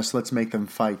than just let's make them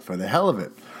fight for the hell of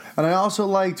it. And I also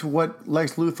liked what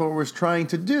Lex Luthor was trying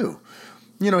to do.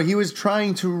 He was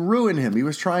trying to ruin him. He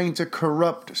was trying to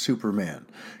corrupt Superman,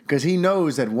 because he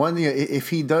knows that if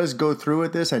he does go through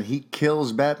with this and he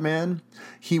kills Batman,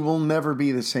 he will never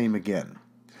be the same again.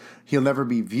 He'll never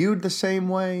be viewed the same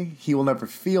way. He will never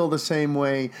feel the same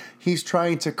way. He's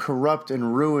trying to corrupt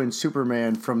and ruin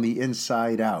Superman from the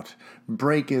inside out.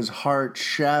 Break his heart,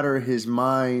 shatter his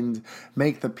mind,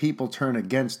 make the people turn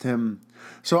against him.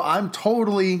 So I'm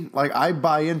totally, I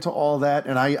buy into all that,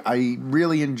 and I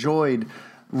really enjoyed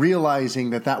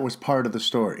realizing that was part of the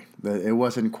story, that it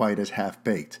wasn't quite as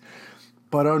half-baked.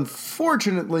 But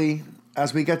unfortunately,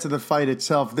 as we get to the fight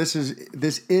itself, this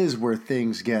is where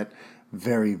things get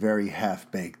very, very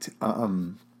half-baked.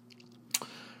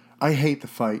 I hate the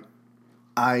fight.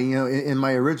 In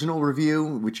my original review,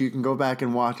 which you can go back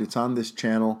and watch, it's on this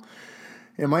channel.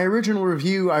 In my original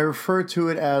review, I refer to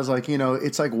it as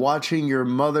it's like watching your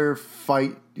mother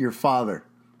fight your father,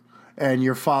 and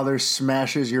your father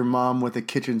smashes your mom with a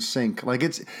kitchen sink. Like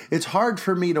it's hard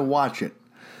for me to watch it,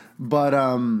 but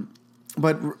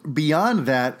beyond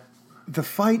that, the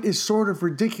fight is sort of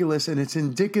ridiculous, and it's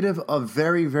indicative of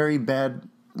very, very bad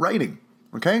writing.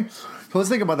 Okay, so let's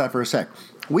think about that for a sec.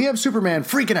 We have Superman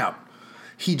freaking out.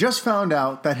 He just found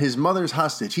out that his mother's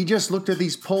hostage. He just looked at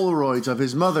these Polaroids of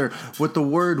his mother with the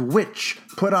word witch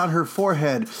put on her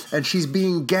forehead, and she's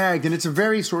being gagged, and it's a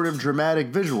very sort of dramatic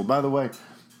visual. By the way,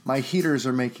 my heaters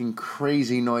are making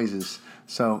crazy noises.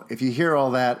 So if you hear all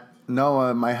that,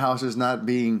 no, my house is not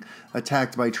being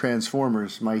attacked by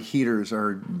Transformers. My heaters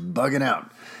are bugging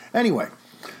out. Anyway,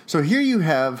 so here you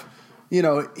have,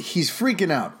 he's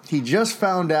freaking out. He just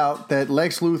found out that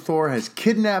Lex Luthor has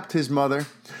kidnapped his mother,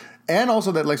 and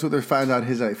also that Lex Luthor found out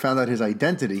his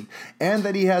identity, and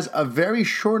that he has a very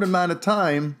short amount of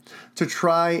time to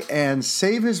try and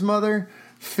save his mother,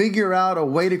 figure out a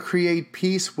way to create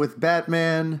peace with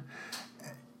Batman.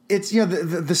 It's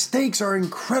the stakes are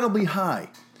incredibly high.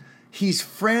 He's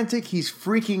frantic, he's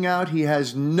freaking out, he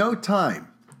has no time.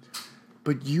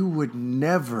 But you would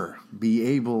never be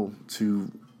able to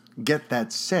get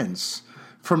that sense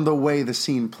from the way the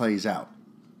scene plays out.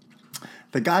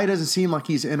 The guy doesn't seem like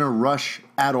he's in a rush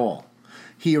at all.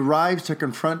 He arrives to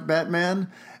confront Batman,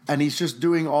 and he's just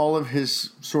doing all of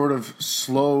his sort of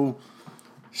slow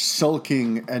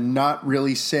sulking and not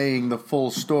really saying the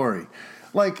full story.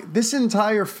 Like, this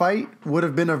entire fight would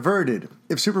have been averted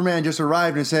if Superman just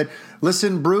arrived and said,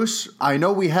 "Listen, Bruce, I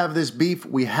know we have this beef.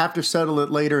 We have to settle it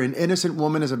later. An innocent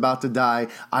woman is about to die.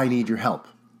 I need your help."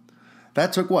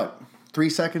 That took, 3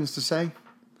 seconds to say?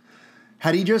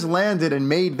 Had he just landed and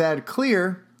made that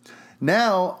clear,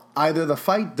 now either the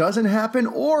fight doesn't happen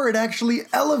or it actually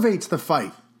elevates the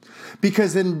fight.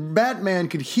 Because then Batman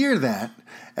could hear that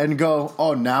and go,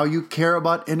 "Oh, now you care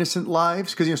about innocent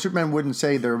lives?" Because Superman wouldn't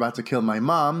say they're about to kill my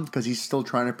mom because he's still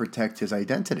trying to protect his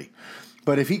identity.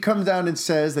 But if he comes down and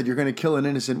says that you're going to kill an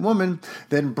innocent woman,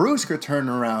 then Bruce could turn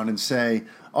around and say,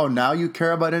 "Oh, now you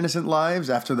care about innocent lives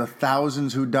after the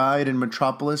thousands who died in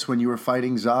Metropolis when you were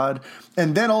fighting Zod?"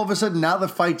 And then all of a sudden, now the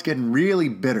fight's getting really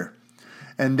bitter.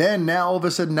 And then now all of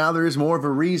a sudden, now there is more of a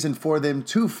reason for them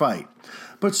to fight.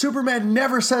 But Superman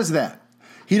never says that.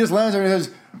 He just lands there and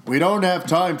says, "We don't have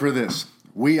time for this.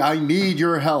 I need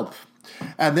your help."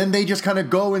 And then they just kind of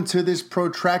go into this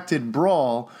protracted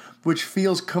brawl, which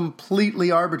feels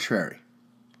completely arbitrary.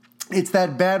 It's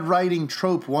that bad writing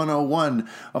trope 101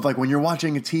 of when you're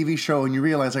watching a TV show and you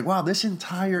realize wow, this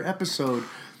entire episode,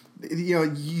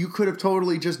 you could have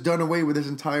totally just done away with this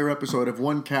entire episode if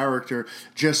one character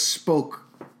just spoke.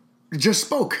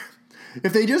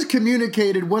 If they just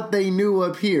communicated what they knew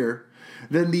up here,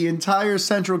 then the entire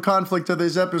central conflict of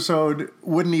this episode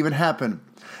wouldn't even happen.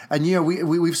 And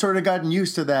we've sort of gotten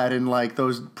used to that in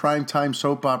those primetime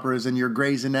soap operas and your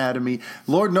Grey's Anatomy.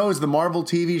 Lord knows the Marvel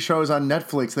TV shows on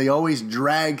Netflix, they always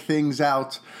drag things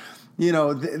out.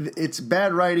 It's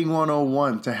bad writing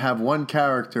 101 to have one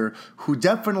character who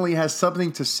definitely has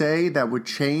something to say that would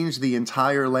change the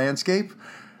entire landscape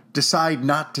decide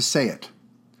not to say it.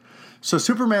 So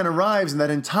Superman arrives, and that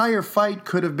entire fight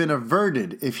could have been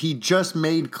averted if he just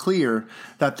made clear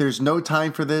that there's no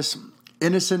time for this.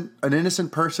 An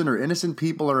innocent person or innocent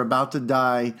people are about to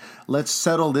die. Let's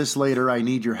settle this later. I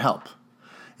need your help.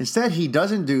 Instead, he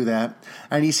doesn't do that,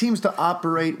 and he seems to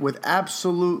operate with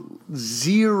absolute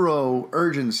zero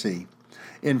urgency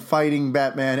in fighting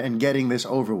Batman and getting this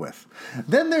over with.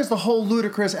 Then there's the whole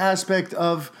ludicrous aspect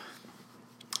of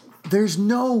there's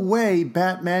no way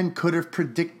Batman could have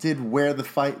predicted where the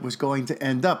fight was going to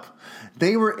end up.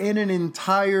 They were in an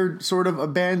entire sort of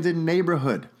abandoned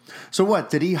neighborhood. So what,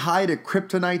 did he hide a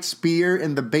kryptonite spear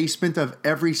in the basement of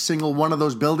every single one of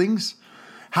those buildings?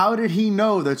 How did he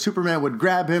know that Superman would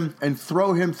grab him and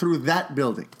throw him through that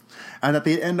building? And that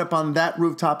they'd end up on that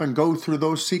rooftop and go through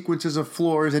those sequences of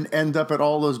floors and end up at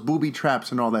all those booby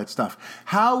traps and all that stuff?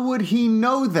 How would he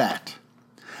know that?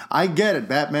 I get it,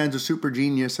 Batman's a super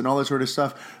genius and all that sort of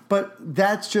stuff, but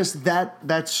that's just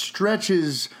that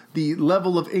stretches the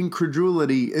level of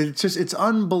incredulity. It's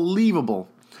unbelievable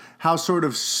how sort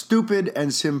of stupid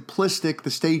and simplistic the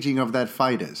staging of that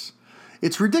fight is.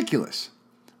 It's ridiculous.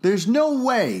 There's no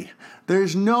way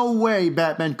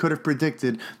Batman could have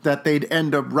predicted that they'd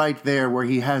end up right there where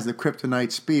he has the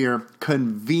kryptonite spear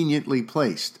conveniently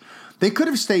placed. They could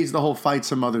have staged the whole fight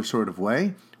some other sort of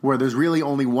way, where there's really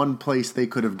only one place they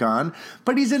could have gone,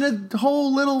 but he's in a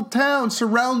whole little town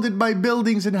surrounded by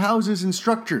buildings and houses and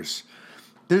structures.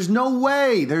 There's no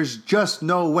way. There's just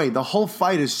no way. The whole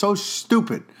fight is so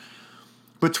stupid.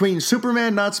 Between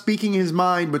Superman not speaking his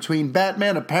mind, between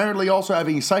Batman apparently also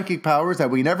having psychic powers that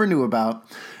we never knew about,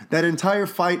 that entire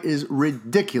fight is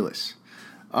ridiculous.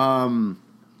 And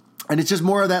it's just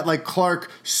more of that like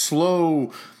Clark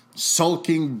slow,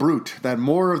 sulking brute, that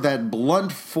more of that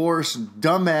blunt force,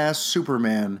 dumbass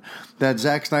Superman that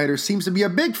Zack Snyder seems to be a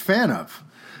big fan of.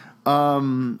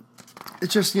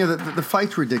 It's just, the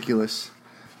fight's ridiculous.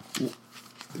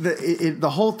 The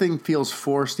whole thing feels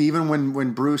forced, even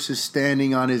when Bruce is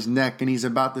standing on his neck and he's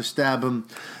about to stab him.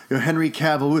 Henry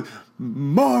Cavill with,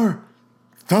 Martha,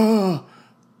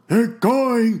 they're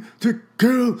going to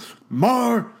kill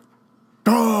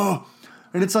Martha.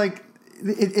 And it's like,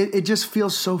 it just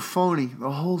feels so phony.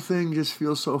 The whole thing just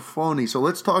feels so phony. So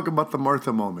let's talk about the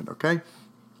Martha moment, okay?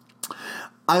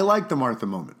 I like the Martha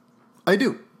moment. I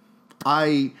do.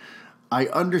 I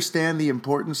understand the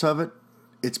importance of it.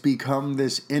 It's become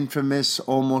this infamous,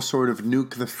 almost sort of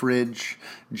nuke the fridge,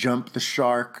 jump the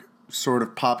shark sort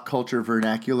of pop culture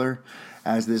vernacular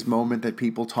as this moment that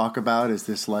people talk about as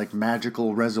this like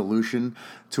magical resolution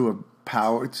to a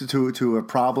to a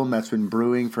problem that's been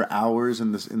brewing for hours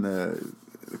in the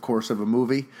course of a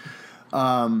movie.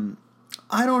 I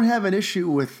don't have an issue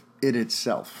with it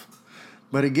itself.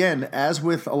 But again, as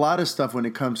with a lot of stuff when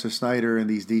it comes to Snyder and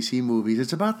these DC movies,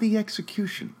 it's about the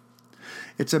execution.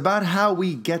 It's about how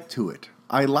we get to it.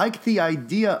 I like the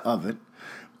idea of it,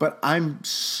 but I'm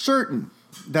certain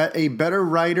that a better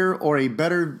writer or a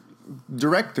better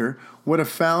director would have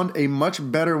found a much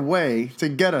better way to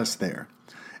get us there.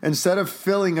 Instead of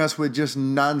filling us with just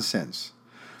nonsense.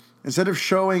 Instead of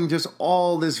showing just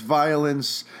all this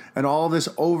violence and all this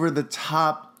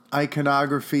over-the-top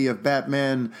iconography of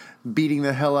Batman beating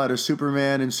the hell out of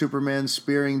Superman and Superman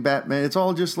spearing Batman. It's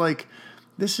all just like,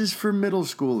 this is for middle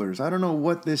schoolers. I don't know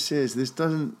what this is. This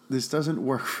doesn't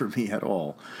work for me at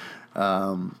all.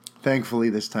 Thankfully,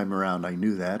 this time around, I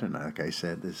knew that, and like I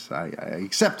said, I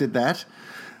accepted that.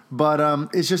 But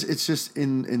it's just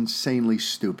insanely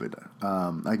stupid.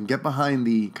 I can get behind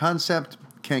the concept,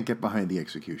 can't get behind the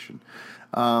execution.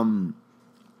 Now,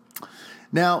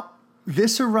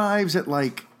 this arrives at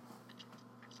like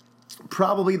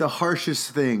probably the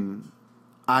harshest thing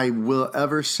I will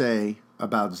ever say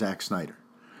about Zack Snyder.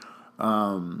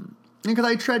 Because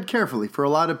I tread carefully. For a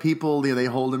lot of people, they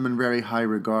hold him in very high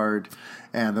regard,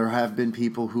 and there have been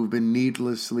people who've been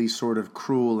needlessly sort of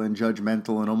cruel and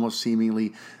judgmental and almost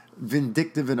seemingly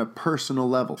vindictive in a personal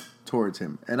level towards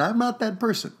him. And I'm not that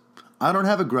person. I don't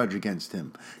have a grudge against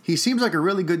him. He seems like a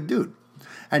really good dude.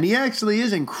 And he actually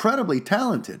is incredibly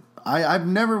talented. I've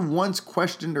never once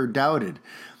questioned or doubted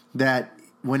that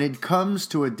when it comes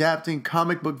to adapting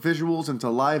comic book visuals into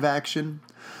live action,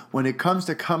 when it comes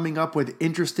to coming up with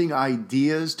interesting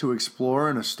ideas to explore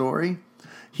in a story,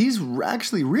 he's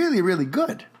actually really, really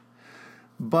good.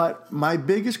 But my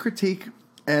biggest critique,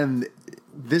 and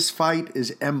this fight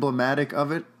is emblematic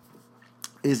of it,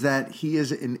 is that he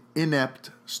is an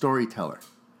inept storyteller.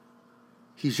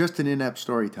 He's just an inept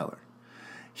storyteller.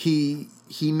 He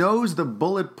knows the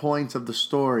bullet points of the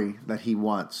story that he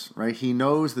wants, right? He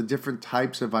knows the different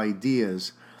types of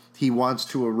ideas he wants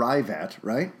to arrive at,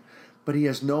 right? But he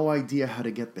has no idea how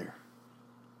to get there.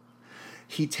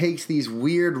 He takes these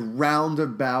weird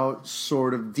roundabout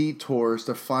sort of detours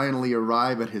to finally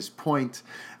arrive at his point.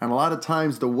 And a lot of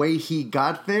times the way he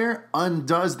got there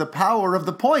undoes the power of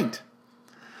the point.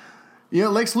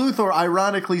 Lex Luthor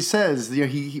ironically says,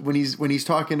 when he's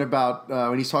talking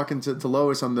to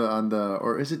Lois on the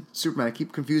or is it Superman? I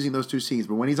keep confusing those two scenes.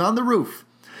 But when he's on the roof,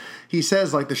 he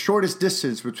says like the shortest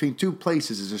distance between two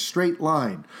places is a straight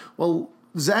line. Well,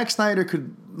 Zack Snyder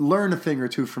could learn a thing or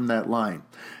two from that line.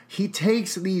 He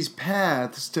takes these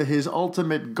paths to his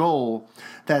ultimate goal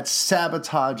that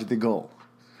sabotage the goal.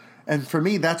 And for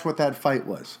me, that's what that fight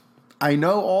was. I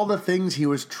know all the things he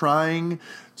was trying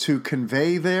to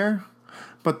convey there,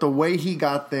 but the way he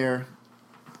got there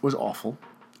was awful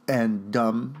and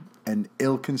dumb and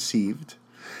ill-conceived.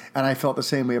 And I felt the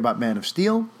same way about Man of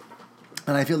Steel.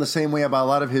 And I feel the same way about a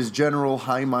lot of his general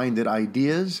high-minded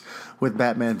ideas with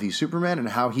Batman v Superman and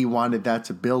how he wanted that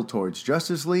to build towards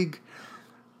Justice League.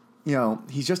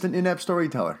 He's just an inept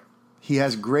storyteller. He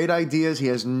has great ideas. He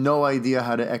has no idea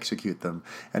how to execute them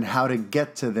and how to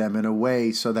get to them in a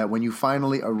way so that when you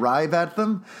finally arrive at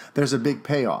them, there's a big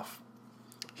payoff.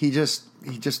 He has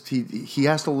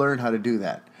to learn how to do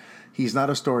that. He's not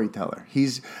a storyteller.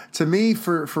 To me,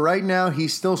 for right now,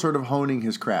 he's still sort of honing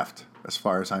his craft as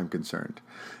far as I'm concerned.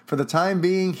 For the time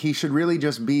being, he should really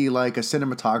just be like a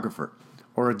cinematographer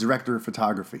or a director of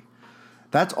photography.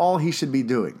 That's all he should be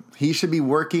doing. He should be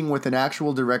working with an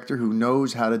actual director who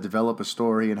knows how to develop a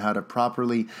story and how to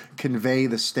properly convey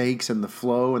the stakes and the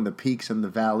flow and the peaks and the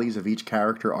valleys of each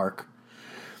character arc.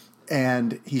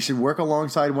 And he should work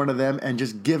alongside one of them and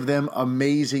just give them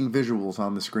amazing visuals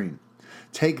on the screen.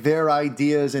 Take their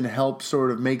ideas and help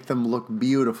sort of make them look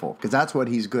beautiful, because that's what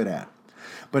he's good at.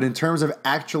 But in terms of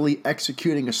actually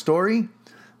executing a story,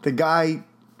 the guy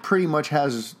pretty much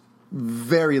has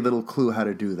very little clue how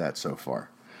to do that so far.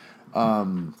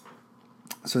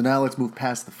 So now let's move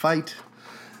past the fight.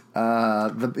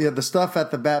 The stuff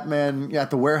at the Batman,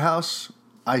 at the warehouse,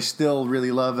 I still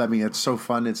really love. I mean, it's so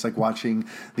fun. It's like watching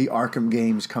the Arkham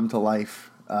games come to life.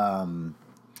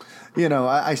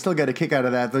 I still get a kick out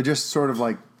of that. They're just sort of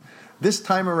like, this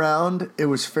time around, it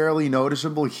was fairly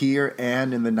noticeable here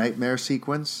and in the Nightmare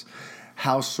sequence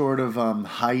how sort of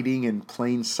hiding in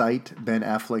plain sight Ben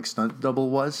Affleck's stunt double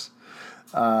was.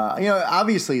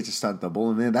 Obviously it's a stunt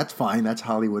double, and that's fine. That's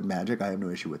Hollywood magic. I have no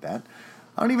issue with that.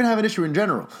 I don't even have an issue in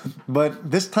general. But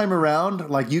this time around,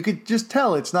 like, you could just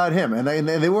tell it's not him. And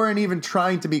they weren't even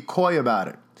trying to be coy about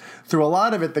it. Through a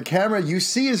lot of it, the camera, you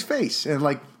see his face. And,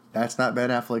 like, that's not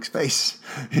Ben Affleck's face.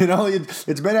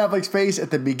 It's Ben Affleck's face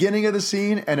at the beginning of the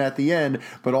scene and at the end.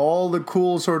 But all the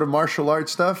cool sort of martial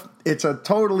arts stuff, it's a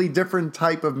totally different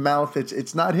type of mouth.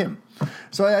 It's not him.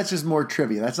 So that's just more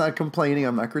trivia. That's not complaining.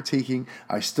 I'm not critiquing.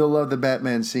 I still love the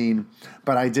Batman scene.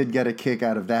 But I did get a kick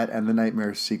out of that and the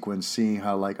Nightmare sequence, seeing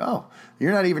how, like, oh,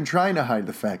 you're not even trying to hide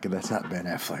the fact that that's not Ben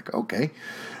Affleck. Okay.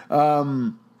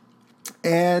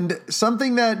 And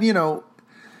something that,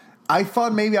 I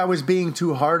thought maybe I was being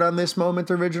too hard on this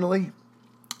moment originally,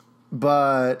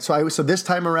 but so this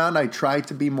time around I tried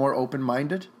to be more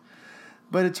open-minded,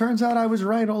 but it turns out I was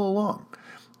right all along.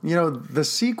 The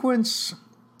sequence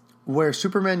where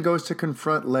Superman goes to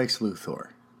confront Lex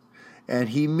Luthor, and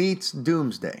he meets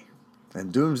Doomsday,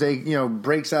 and Doomsday,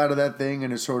 breaks out of that thing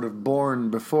and is sort of born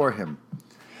before him.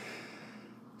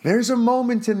 There's a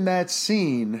moment in that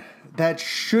scene that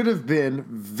should have been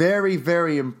very,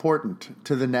 very important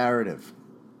to the narrative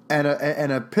and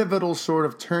a pivotal sort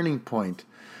of turning point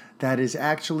that is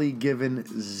actually given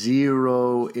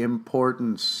zero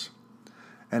importance.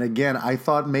 And again, I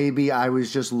thought maybe I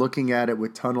was just looking at it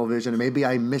with tunnel vision and maybe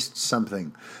I missed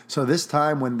something. So this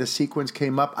time when the sequence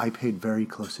came up, I paid very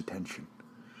close attention.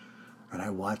 And I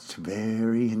watched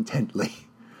very intently.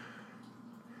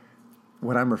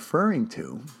 What I'm referring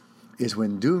to is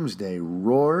when Doomsday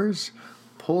roars,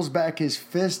 pulls back his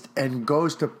fist, and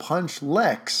goes to punch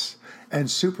Lex, and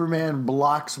Superman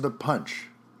blocks the punch.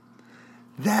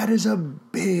 That is a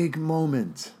big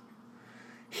moment.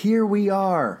 Here we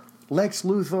are. Lex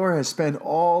Luthor has spent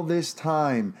all this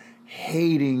time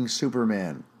hating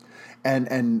Superman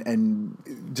and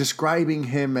describing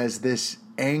him as this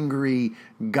angry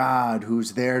god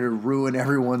who's there to ruin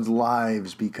everyone's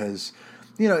lives because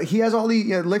he has all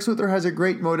Lex Luthor has a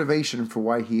great motivation for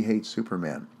why he hates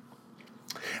Superman.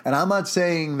 And I'm not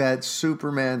saying that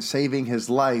Superman saving his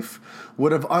life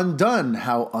would have undone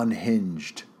how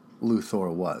unhinged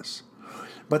Luthor was.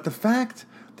 But the fact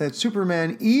that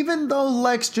Superman, even though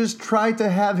Lex just tried to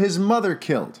have his mother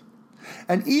killed,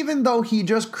 and even though he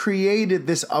just created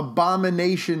this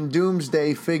abomination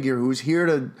Doomsday figure who's here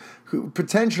to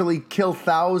potentially kill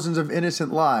thousands of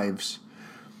innocent lives,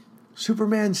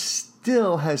 Superman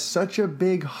still has such a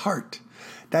big heart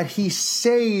that he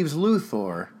saves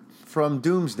Luthor from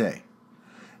Doomsday.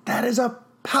 That is a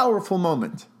powerful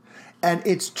moment. And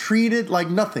it's treated like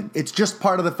nothing. It's just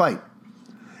part of the fight.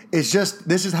 It's just,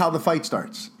 this is how the fight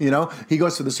starts. He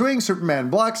goes to the swing, Superman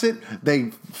blocks it,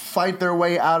 they fight their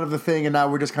way out of the thing, and now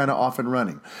we're just kind of off and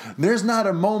running. There's not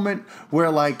a moment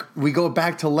where, like, we go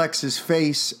back to Lex's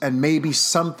face and maybe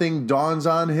something dawns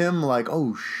on him, like,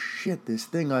 oh shit, this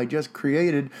thing I just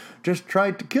created just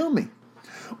tried to kill me.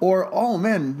 Or, oh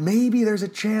man, maybe there's a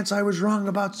chance I was wrong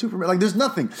about Superman. Like, there's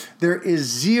nothing. There is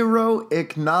zero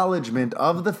acknowledgement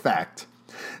of the fact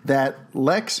that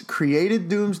Lex created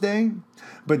Doomsday,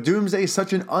 but Doomsday is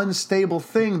such an unstable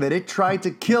thing that it tried to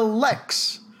kill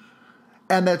Lex.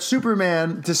 And that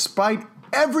Superman, despite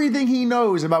everything he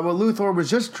knows about what Luthor was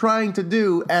just trying to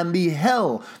do and the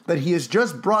hell that he has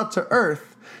just brought to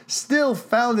Earth, still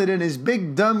found it in his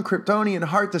big, dumb Kryptonian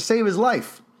heart to save his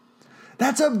life.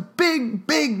 That's a big,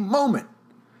 big moment.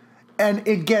 And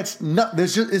it gets,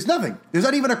 it's nothing. There's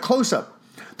not even a close-up.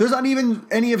 There's not even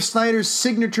any of Snyder's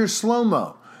signature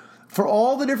slow-mo. For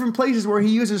all the different places where he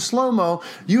uses slow-mo,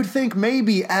 you'd think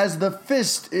maybe as the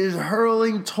fist is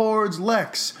hurling towards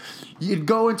Lex, you'd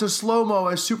go into slow-mo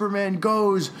as Superman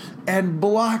goes and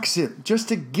blocks it, just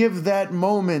to give that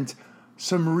moment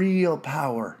some real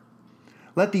power.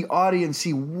 Let the audience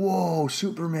see, whoa,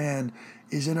 Superman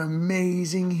is an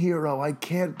amazing hero. I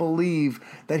can't believe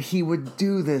that he would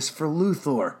do this for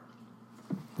Luthor.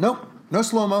 Nope, no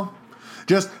slow-mo.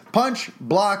 Just punch,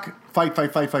 block, fight,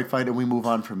 and we move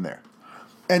on from there.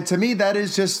 And to me, that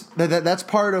is just, that's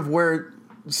part of where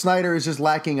Snyder is just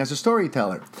lacking as a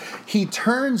storyteller. He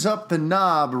turns up the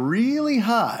knob really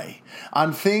high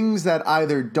on things that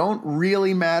either don't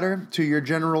really matter to your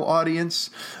general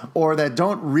audience or that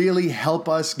don't really help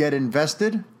us get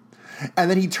invested.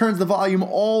 And then he turns the volume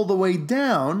all the way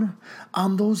down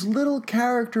on those little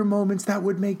character moments that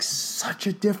would make such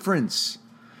a difference.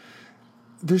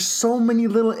 There's so many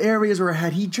little areas where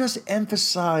had he just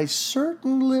emphasized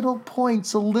certain little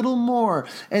points a little more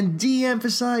and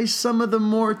de-emphasized some of the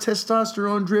more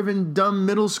testosterone-driven, dumb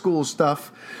middle school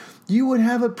stuff, you would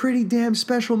have a pretty damn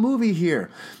special movie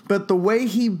here. But the way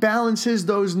he balances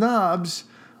those knobs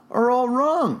are all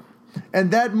wrong. And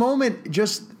that moment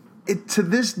just, to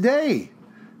this day,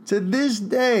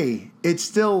 it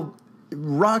still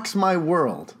rocks my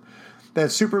world. That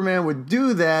Superman would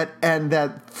do that, and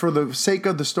that for the sake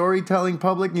of the storytelling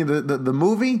public, the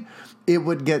movie, it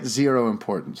would get zero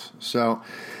importance. So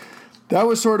that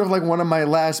was sort of like one of my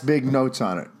last big notes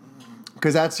on it.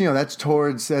 Because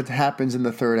that happens in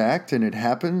the third act, and it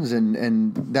happens,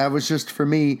 and that was just, for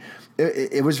me,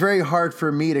 it was very hard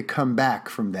for me to come back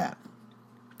from that.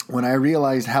 When I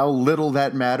realized how little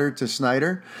that mattered to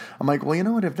Snyder, I'm like, well, you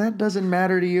know what? If that doesn't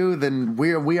matter to you, then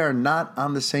we are not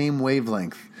on the same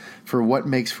wavelength for what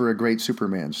makes for a great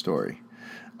Superman story.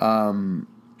 The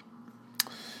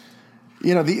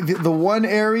one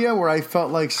area where I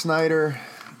felt like Snyder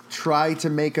tried to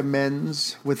make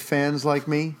amends with fans like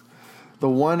me, the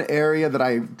one area that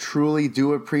I truly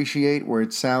do appreciate where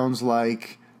it sounds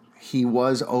like he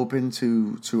was open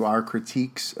to our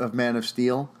critiques of Man of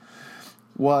Steel,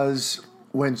 was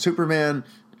when Superman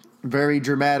very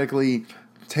dramatically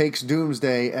takes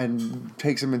Doomsday and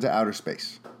takes him into outer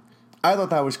space. I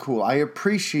thought that was cool. I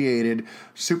appreciated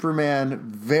Superman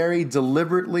very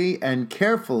deliberately and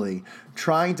carefully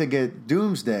trying to get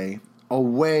Doomsday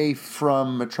away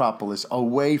from Metropolis,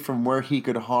 away from where he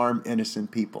could harm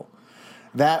innocent people.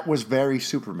 That was very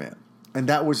Superman. And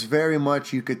that was very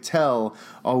much, you could tell,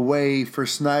 a way for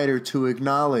Snyder to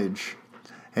acknowledge,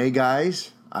 hey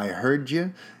guys, I heard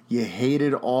you. You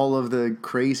hated all of the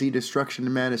crazy destruction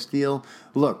in Man of Steel.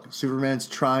 Look, Superman's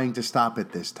trying to stop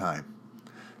it this time.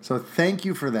 So thank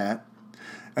you for that.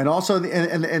 And also,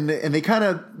 and they kind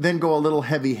of then go a little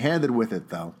heavy-handed with it,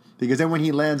 though. Because then when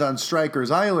he lands on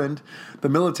Stryker's Island, the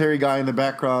military guy in the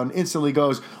background instantly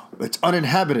goes, it's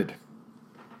uninhabited.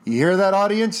 You hear that,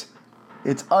 audience?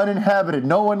 It's uninhabited.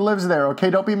 No one lives there, okay?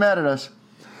 Don't be mad at us.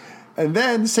 And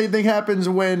then, same thing happens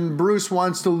when Bruce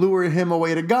wants to lure him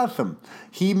away to Gotham.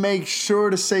 He makes sure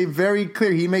to say very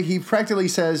clear, he practically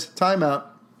says, time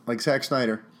out, like Zack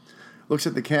Snyder, looks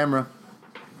at the camera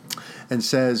and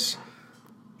says,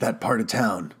 that part of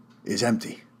town is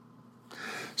empty.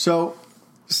 So,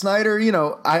 Snyder,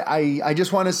 I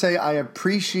just want to say I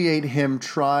appreciate him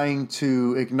trying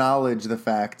to acknowledge the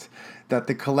fact that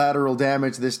the collateral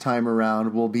damage this time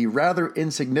around will be rather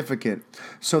insignificant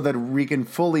so that we can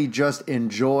fully just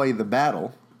enjoy the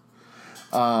battle.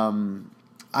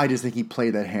 I just think he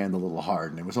played that hand a little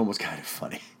hard, and it was almost kind of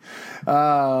funny.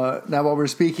 Now, while we're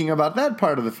speaking about that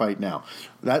part of the fight now,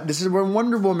 this is where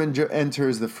Wonder Woman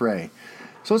enters the fray.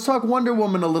 So let's talk Wonder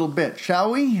Woman a little bit,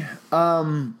 shall we?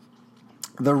 The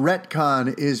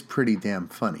retcon is pretty damn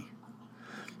funny.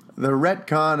 The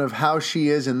retcon of how she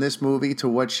is in this movie to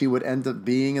what she would end up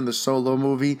being in the Solo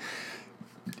movie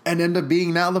and end up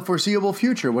being now the foreseeable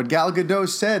future. What Gal Gadot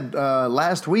said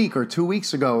last week or 2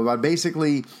 weeks ago about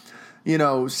basically,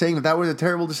 saying that was a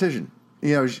terrible decision.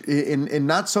 In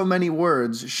not so many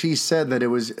words, she said that it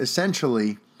was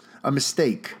essentially a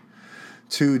mistake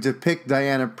to depict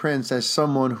Diana Prince as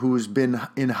someone who's been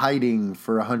in hiding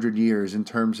for 100 years in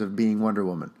terms of being Wonder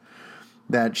Woman.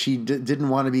 That she didn't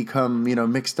want to become,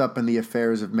 mixed up in the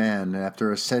affairs of man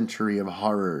after a century of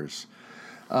horrors.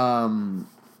 But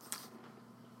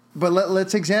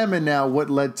let's examine now what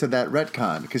led to that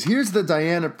retcon. Because here's the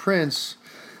Diana Prince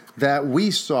that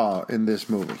we saw in this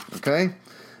movie, okay?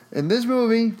 In this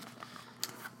movie,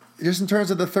 just in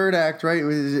terms of the third act, right,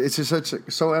 it's just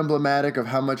so emblematic of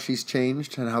how much she's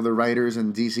changed and how the writers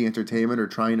and DC Entertainment are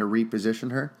trying to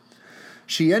reposition her.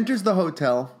 She enters the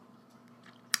hotel,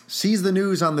 sees the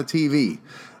news on the TV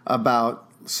about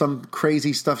some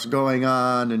crazy stuff's going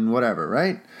on and whatever,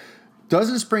 right?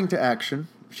 Doesn't spring to action.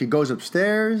 She goes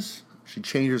upstairs, she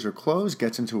changes her clothes,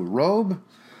 gets into a robe,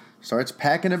 starts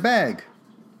packing a bag.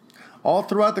 All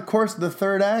throughout the course of the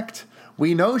third act,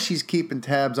 We know she's keeping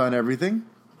tabs on everything.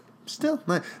 Still,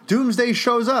 Doomsday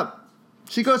shows up.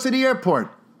 She goes to the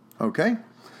airport. Okay.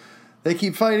 They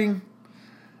keep fighting.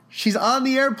 She's on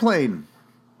the airplane.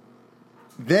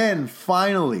 Then,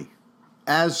 finally,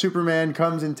 as Superman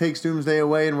comes and takes Doomsday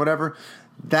away and whatever,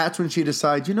 that's when she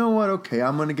decides, you know what, okay,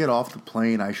 I'm going to get off the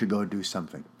plane. I should go do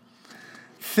something.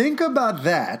 Think about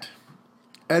that,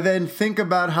 and then think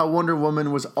about how Wonder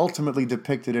Woman was ultimately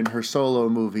depicted in her solo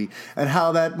movie and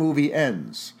how that movie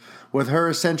ends. With her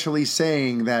essentially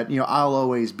saying that, I'll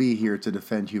always be here to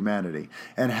defend humanity.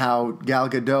 And how Gal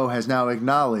Gadot has now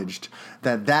acknowledged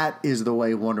that that is the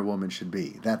way Wonder Woman should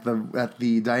be. That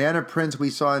the Diana Prince we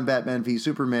saw in Batman v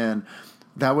Superman,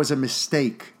 that was a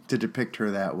mistake to depict her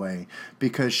that way.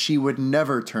 Because she would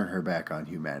never turn her back on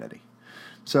humanity.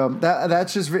 So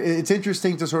that's just, it's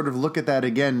interesting to sort of look at that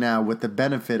again now with the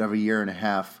benefit of a year and a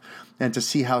half and to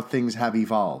see how things have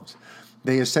evolved.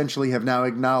 They essentially have now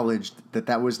acknowledged that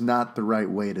that was not the right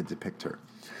way to depict her.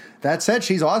 That said,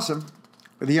 she's awesome.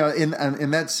 In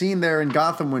that scene there in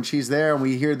Gotham when she's there and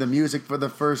we hear the music for the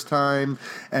first time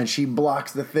and she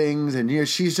blocks the things and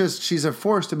she's a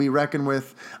force to be reckoned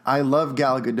with. I love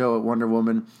Gal Gadot at Wonder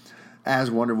Woman as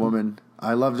Wonder Woman.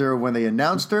 I loved her when they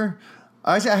announced her.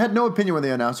 I had no opinion when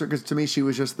they announced her because to me she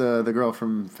was just the girl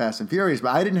from Fast and Furious, but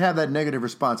I didn't have that negative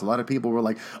response. A lot of people were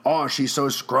like, oh, she's so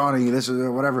scrawny, this is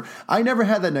whatever. I never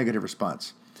had that negative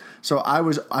response. So I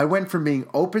went from being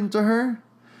open to her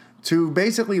to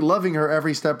basically loving her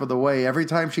every step of the way. Every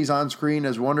time she's on screen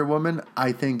as Wonder Woman,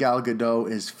 I think Gal Gadot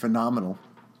is phenomenal.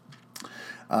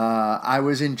 I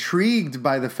was intrigued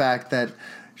by the fact that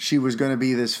she was going to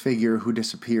be this figure who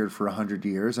disappeared for 100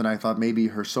 years, and I thought maybe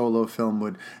her solo film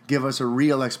would give us a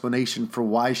real explanation for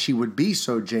why she would be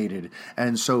so jaded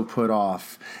and so put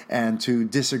off, and to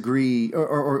disagree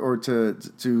or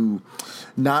to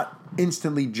not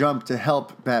instantly jump to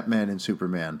help Batman and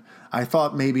Superman. I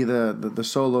thought maybe the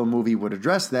solo movie would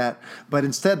address that, but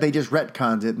instead they just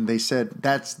retconned it and they said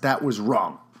that was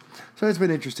wrong. So it's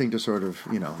been interesting to sort of,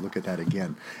 look at that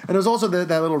again. And there's also that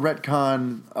little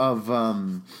retcon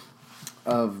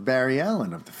of Barry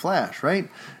Allen, of The Flash, right?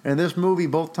 And in this movie,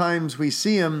 both times we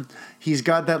see him, he's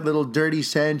got that little dirty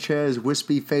Sanchez,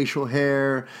 wispy facial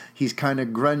hair. He's kind of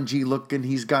grungy looking.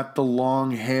 He's got the long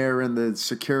hair and the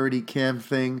security cam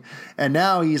thing. And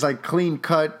now he's like clean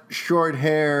cut, short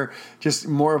hair, just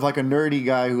more of like a nerdy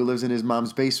guy who lives in his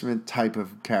mom's basement type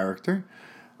of character.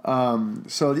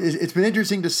 So it's been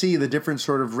interesting to see the different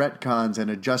sort of retcons and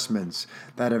adjustments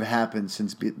that have happened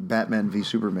since Batman v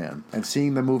Superman. And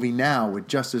seeing the movie now with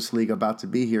Justice League about to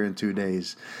be here in 2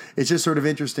 days, it's just sort of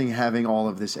interesting having all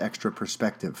of this extra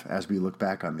perspective as we look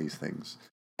back on these things.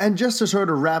 And just to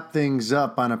sort of wrap things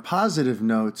up on a positive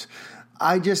note,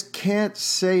 I just can't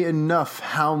say enough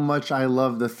how much I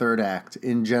love the third act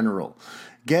in general.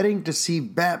 Getting to see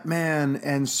Batman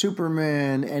and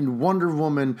Superman and Wonder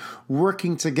Woman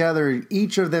working together,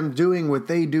 each of them doing what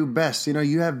they do best.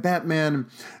 You have Batman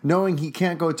knowing he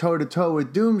can't go toe-to-toe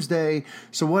with Doomsday,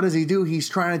 so what does he do? He's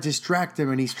trying to distract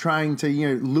him and he's trying to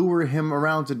lure him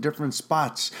around to different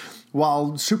spots,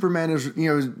 while Superman is,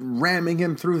 ramming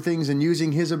him through things and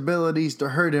using his abilities to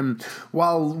hurt him,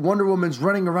 while Wonder Woman's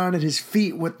running around at his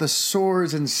feet with the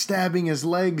swords and stabbing his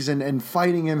legs and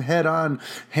fighting him head-on,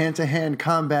 hand-to-hand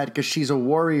combat because she's a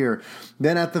warrior.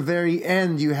 Then at the very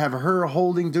end, you have her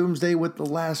holding Doomsday with the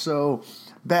lasso,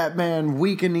 Batman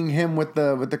weakening him with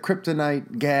the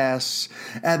kryptonite gas,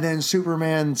 and then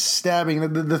Superman stabbing.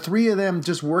 The three of them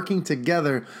just working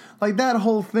together. Like that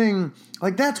whole thing,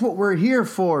 like that's what we're here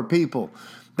for, people.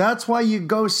 That's why you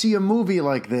go see a movie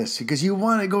like this, because you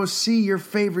want to go see your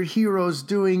favorite heroes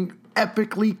doing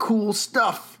epically cool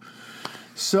stuff.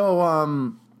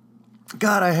 So,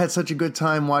 God, I had such a good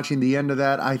time watching the end of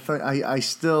that. I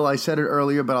said it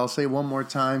earlier, but I'll say it one more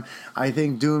time. I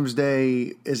think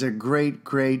Doomsday is a great,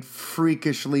 great,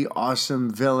 freakishly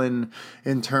awesome villain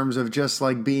in terms of just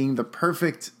like being the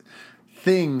perfect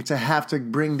thing to have to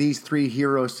bring these three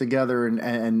heroes together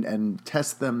and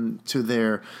test them to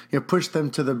their, push them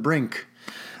to the brink.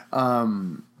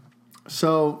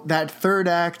 So that third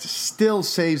act still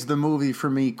saves the movie for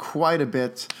me quite a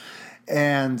bit.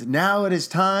 And now it is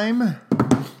time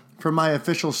for my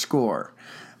official score.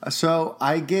 So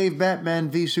I gave Batman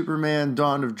v Superman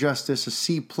Dawn of Justice a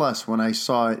C+ when I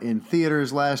saw it in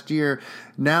theaters last year.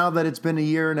 Now that it's been a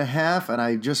year and a half and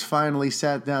I just finally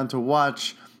sat down to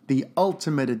watch the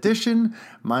Ultimate Edition,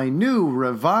 my new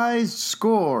revised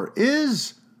score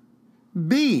is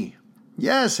B.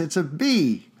 Yes, it's a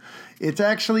B. It's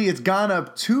gone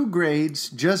up 2 grades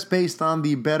just based on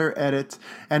the better edit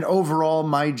and overall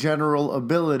my general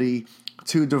ability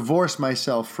to divorce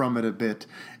myself from it a bit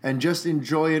and just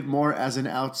enjoy it more as an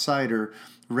outsider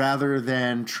rather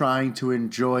than trying to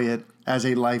enjoy it as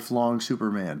a lifelong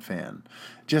Superman fan.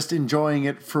 Just enjoying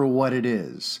it for what it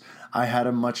is. I had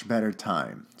a much better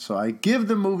time. So I give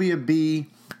the movie a B.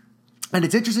 And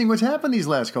it's interesting what's happened these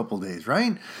last couple of days,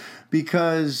 right?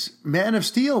 Because Man of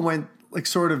Steel went like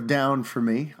sort of down for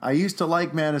me. I used to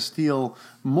like Man of Steel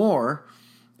more,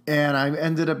 and I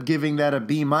ended up giving that a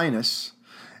B minus.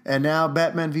 And now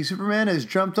Batman v Superman has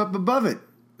jumped up above it.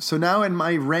 So now in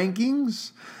my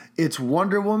rankings, it's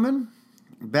Wonder Woman,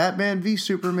 Batman v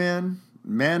Superman,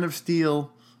 Man of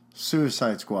Steel,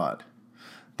 Suicide Squad.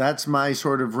 That's my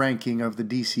sort of ranking of the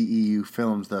DCEU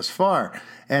films thus far.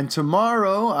 And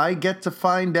tomorrow I get to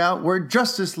find out where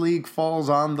Justice League falls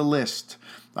on the list.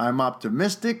 I'm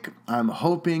optimistic. I'm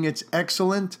hoping it's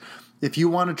excellent. If you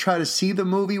want to try to see the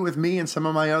movie with me and some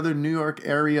of my other New York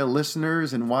area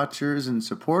listeners and watchers and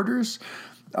supporters,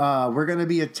 we're going to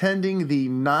be attending the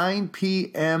 9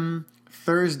 p.m.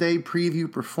 Thursday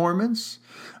preview performance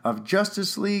of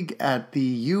Justice League at the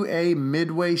UA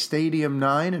Midway Stadium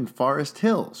 9 in Forest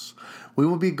Hills. We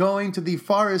will be going to the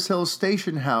Forest Hills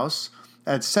Station House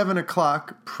at 7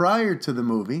 o'clock prior to the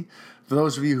movie, for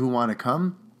those of you who want to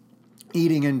come.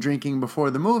 Eating and drinking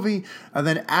before the movie, and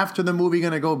then after the movie,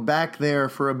 going to go back there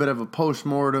for a bit of a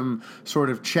post-mortem sort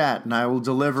of chat, and I will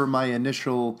deliver my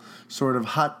initial sort of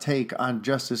hot take on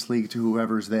Justice League to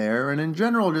whoever's there, and in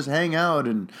general, just hang out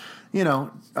and,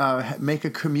 make a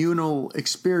communal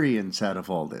experience out of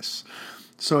all this.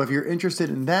 So if you're interested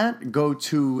in that, go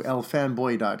to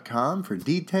lfanboy.com for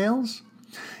details.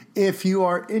 If you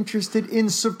are interested in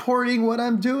supporting what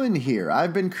I'm doing here,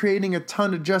 I've been creating a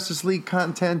ton of Justice League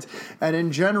content, and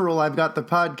in general, I've got the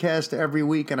podcast every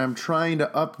week, and I'm trying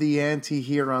to up the ante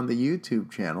here on the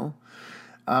YouTube channel.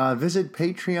 Visit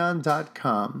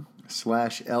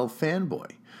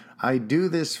patreon.com/lfanboy. I do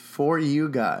this for you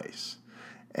guys,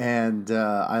 and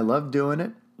I love doing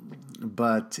it,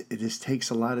 but it just takes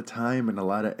a lot of time and a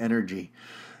lot of energy.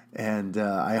 And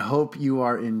I hope you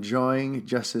are enjoying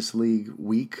Justice League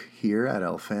Week here at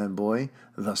El Fanboy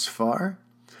thus far.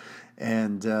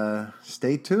 And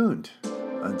stay tuned.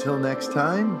 Until next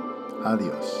time,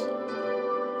 adios.